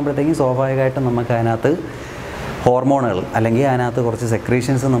പാർട്ടാകുമ്പോഴത്തേക്കും സ്വാഭാവികമായിട്ടും നമുക്ക് അതിനകത്ത് ഹോർമോണുകൾ അല്ലെങ്കിൽ അതിനകത്ത് കുറച്ച്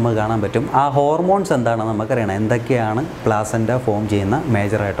സെക്രീഷൻസ് നമുക്ക് കാണാൻ പറ്റും. ആ ഹോർമോൺസ് എന്താണെന്ന് നമുക്കറിയണം. എന്തൊക്കെയാണ് പ്ലാസൻ്റ ഫോം ചെയ്യുന്ന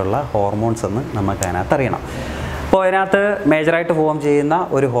മേജറായിട്ടുള്ള ഹോർമോൺസ് എന്ന് നമുക്ക് അതിനകത്ത് അറിയണം. അപ്പോൾ അതിനകത്ത് മേജറായിട്ട് ഫോം ചെയ്യുന്ന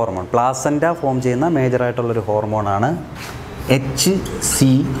ഒരു ഹോർമോൺ, പ്ലാസൻ്റ ഫോം ചെയ്യുന്ന മേജറായിട്ടുള്ളൊരു ഹോർമോണാണ്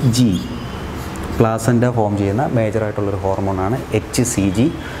HCG. പ്ലാസൻ്റ ഫോം ചെയ്യുന്ന മേജറായിട്ടുള്ളൊരു ഹോർമോണാണ് HCG.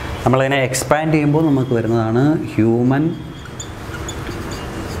 നമ്മളതിനെ എക്സ്പാൻഡ് ചെയ്യുമ്പോൾ നമുക്ക് വരുന്നതാണ് human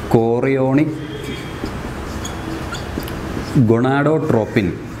chorionic gonadotropin.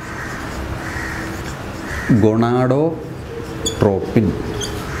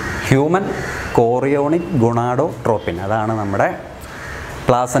 Human chorionic gonadotropin, അതാണ് നമ്മുടെ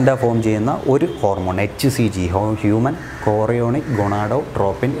പ്ലാസൻ്റ ഫോം ചെയ്യുന്ന ഒരു hormone. HCG, human chorionic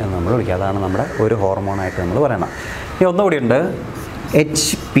gonadotropin എന്ന് നമ്മൾ വിളിക്കുക. അതാണ് നമ്മുടെ ഒരു ഹോർമോണായിട്ട് നമ്മൾ പറയുന്നത്. ഇനി ഒന്നുകൂടിയുണ്ട്,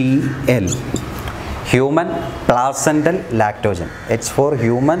 HPL, human പ്ലാസെൻ്റൽ Lactogen. H for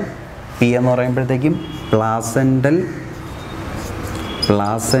human, P എന്ന് പറയുമ്പോഴത്തേക്കും പ്ലാസെൻ്റൽ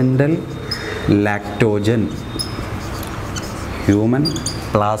ലാക്ടോജൻ, ഹ്യൂമൻ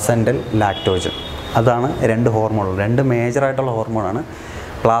പ്ലാസെൻ്റൽ ലാക്ടോജൻ. അതാണ് രണ്ട് ഹോർമോണുകൾ, രണ്ട് മേജറായിട്ടുള്ള ഹോർമോണാണ്.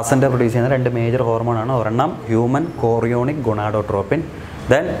 പ്ലാസൻ്റ പ്രൊഡ്യൂസ് ചെയ്യുന്ന രണ്ട് മേജർ ഹോർമോണാണ്. ഒരെണ്ണം human chorionic gonadotropin,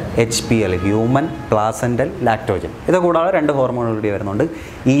 then HPL, human പ്ലാസെൻ്റൽ Lactogen. ഇത് കൂടാതെ രണ്ട് ഹോർമോണുകൾ കൂടി വരുന്നുണ്ട്.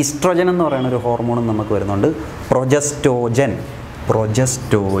 ഈസ്ട്രോജൻ എന്ന് പറയുന്ന ഒരു ഹോർമോണും നമുക്ക് വരുന്നുണ്ട്. പ്രൊജസ്റ്റോജൻ.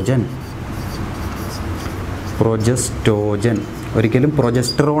 ഒരിക്കലും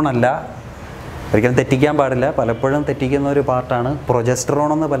പ്രൊജസ്ട്രോൺ അല്ല, ഒരിക്കലും തെറ്റിക്കാൻ പാടില്ല. പലപ്പോഴും തെറ്റിക്കുന്ന ഒരു പാർട്ടാണ് പ്രൊജസ്ട്രോൺ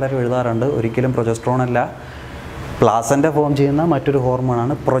എന്ന് പലരും എഴുതാറുണ്ട്. ഒരിക്കലും പ്രൊജസ്ട്രോൺ അല്ല. പ്ലാസൻ്റ ഫോം ചെയ്യുന്ന മറ്റൊരു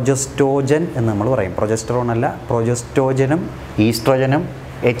ഹോർമോണാണ് പ്രൊജസ്റ്റോജൻ എന്ന് നമ്മൾ പറയും. പ്രൊജസ്ട്രോൺ അല്ല, പ്രൊജസ്റ്റോജനും ഈസ്ട്രോജനും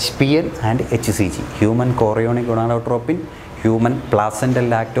HPL and HCG, human chorionic gonadotropin, human പ്ലാസെൻ്റൽ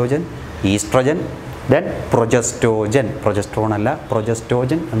Lactogen, oestrogen, then പ്രൊജസ്റ്റോജൻ. Progesterone അല്ല,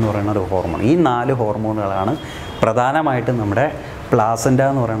 പ്രൊജസ്റ്റോജൻ എന്ന് പറയുന്ന ഒരു ഹോർമോൺ. ഈ 4 ഹോർമോണുകളാണ് പ്രധാനമായിട്ടും നമ്മുടെ പ്ലാസൻ്റ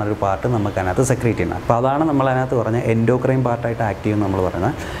എന്ന് പറയുന്ന ഒരു പാർട്ട് നമുക്ക് അതിനകത്ത് സെക്രീറ്റ് ചെയ്യുന്നത്. അപ്പോൾ അതാണ് നമ്മൾ അതിനകത്ത് പറഞ്ഞ എൻഡോക്രൈൻ പാർട്ടായിട്ട് ആക്ട് ചെയ്യുമെന്ന് നമ്മൾ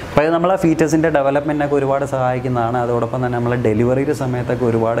പറയുന്നത്. അപ്പോൾ ഇത് നമ്മളെ ഫീറ്റസിൻ്റെ ഡെവലപ്മെൻറ്റിനൊക്കെ ഒരുപാട് സഹായിക്കുന്നതാണ്. അതോടൊപ്പം തന്നെ നമ്മളെ ഡെലിവറിയുടെ സമയത്തൊക്കെ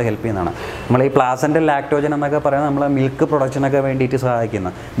ഒരുപാട് ഹെൽപ്പ് ചെയ്യുന്നതാണ്. നമ്മൾ ഈ പ്ലാസൻ്റൽ ലാക്ടോജൻ എന്നൊക്കെ പറയുന്നത് നമ്മളെ മിൽക്ക് പ്രൊഡക്ഷനൊക്കെ വേണ്ടിയിട്ട്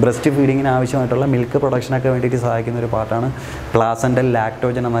സഹായിക്കുന്ന, ബ്രസ്റ്റ് ഫീഡിങ്ങിന് ആവശ്യമായിട്ടുള്ള മിൽക്ക് പ്രൊഡക്ഷനൊക്കെ വേണ്ടിയിട്ട് സഹായിക്കുന്ന ഒരു പാർട്ടാണ് പ്ലാസൻ്റൽ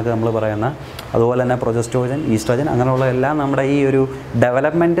ലാക്ടോജൻ എന്നൊക്കെ നമ്മൾ പറയുന്ന. അതുപോലെ തന്നെ പ്രൊജസ്റ്റോജൻ, ഈസ്ട്രോജൻ, അങ്ങനെയുള്ള എല്ലാം നമ്മുടെ ഈ ഒരു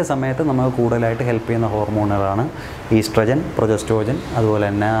ഡെവലപ്മെൻറ്റ് സമയത്ത് നമുക്ക് കൂടുതലായിട്ട് ഹെൽപ്പ് ചെയ്യുന്ന ഹോർമോണുകളാണ് ഈസ്ട്രോജൻ, പ്രൊജസ്റ്റോജൻ, അതുപോലെ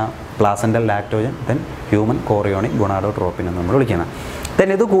തന്നെ പ്ലാസെൻ്റൽ Lactogen, then human chorionic gonadotropin എന്ന് നമ്മൾ വിളിക്കുന്നത്. ദെൻ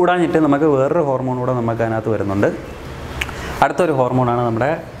ഇത് കൂടാഞ്ഞിട്ട് നമുക്ക് വേറൊരു ഹോർമോൺ കൂടെ നമുക്ക് അതിനകത്ത് വരുന്നുണ്ട്. അടുത്തൊരു ഹോർമോണാണ്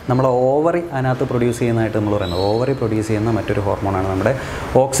നമ്മുടെ ഓവറി അതിനകത്ത് പ്രൊഡ്യൂസ് ചെയ്യുന്നതായിട്ട് നമ്മൾ പറയുന്നത്. ഓവറി പ്രൊഡ്യൂസ് ചെയ്യുന്ന മറ്റൊരു ഹോർമോണാണ് നമ്മുടെ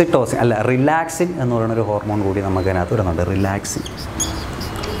റിലാക്സിൻ എന്ന് പറയുന്നൊരു ഹോർമോൺ കൂടി നമുക്ക് അതിനകത്ത് വരുന്നുണ്ട്.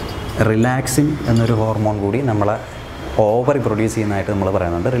 റിലാക്സിൻ എന്നൊരു ഹോർമോൺ കൂടി നമ്മളെ ഓവറി പ്രൊഡ്യൂസ് ചെയ്യുന്നതായിട്ട് നമ്മൾ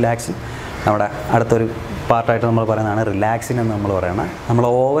പറയുന്നുണ്ട്. റിലാക്സിൻ നമ്മുടെ അടുത്തൊരു പാർട്ടായിട്ട് നമ്മൾ പറയുന്നതാണ് റിലാക്സിൻ എന്ന് നമ്മൾ പറയുന്നത്. നമ്മൾ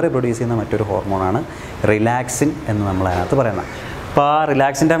ഓവറി പ്രൊഡ്യൂസ് ചെയ്യുന്ന മറ്റൊരു ഹോർമോണാണ് റിലാക്സിൻ എന്ന് നമ്മൾ അതിനകത്ത് പറയുന്നത്. അപ്പോൾ ആ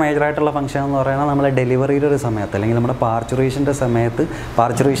റിലാക്സിൻ്റെ മേജറായിട്ടുള്ള ഫംഗ്ഷൻ എന്ന് പറയുന്നത് നമ്മളെ ഡെലിവറിയുടെ ഒരു സമയത്ത് അല്ലെങ്കിൽ നമ്മുടെ പാർച്ചുറേഷൻ്റെ സമയത്ത്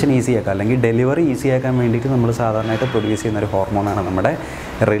പാർച്ചുറേഷൻ ഈസിയാക്കാൻ അല്ലെങ്കിൽ ഡെലിവറി ഈസിയാക്കാൻ വേണ്ടിയിട്ട് നമ്മൾ സാധാരണയായിട്ട് പ്രൊഡ്യൂസ് ചെയ്യുന്ന ഒരു ഹോർമോണാണ് നമ്മുടെ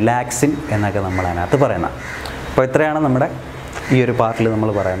റിലാക്സിൻ എന്നൊക്കെ നമ്മൾ അതിനകത്ത് പറയുന്നത്. അപ്പോൾ ഇത്രയാണ് നമ്മുടെ ഈ ഒരു പാർട്ടിൽ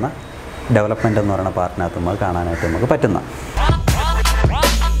നമ്മൾ പറയുന്ന ഡെവലപ്മെൻറ്റ് എന്ന് പറയുന്ന പാർട്ടിനകത്ത് നമുക്ക് കാണാനായിട്ട് നമുക്ക് പറ്റുന്നത്.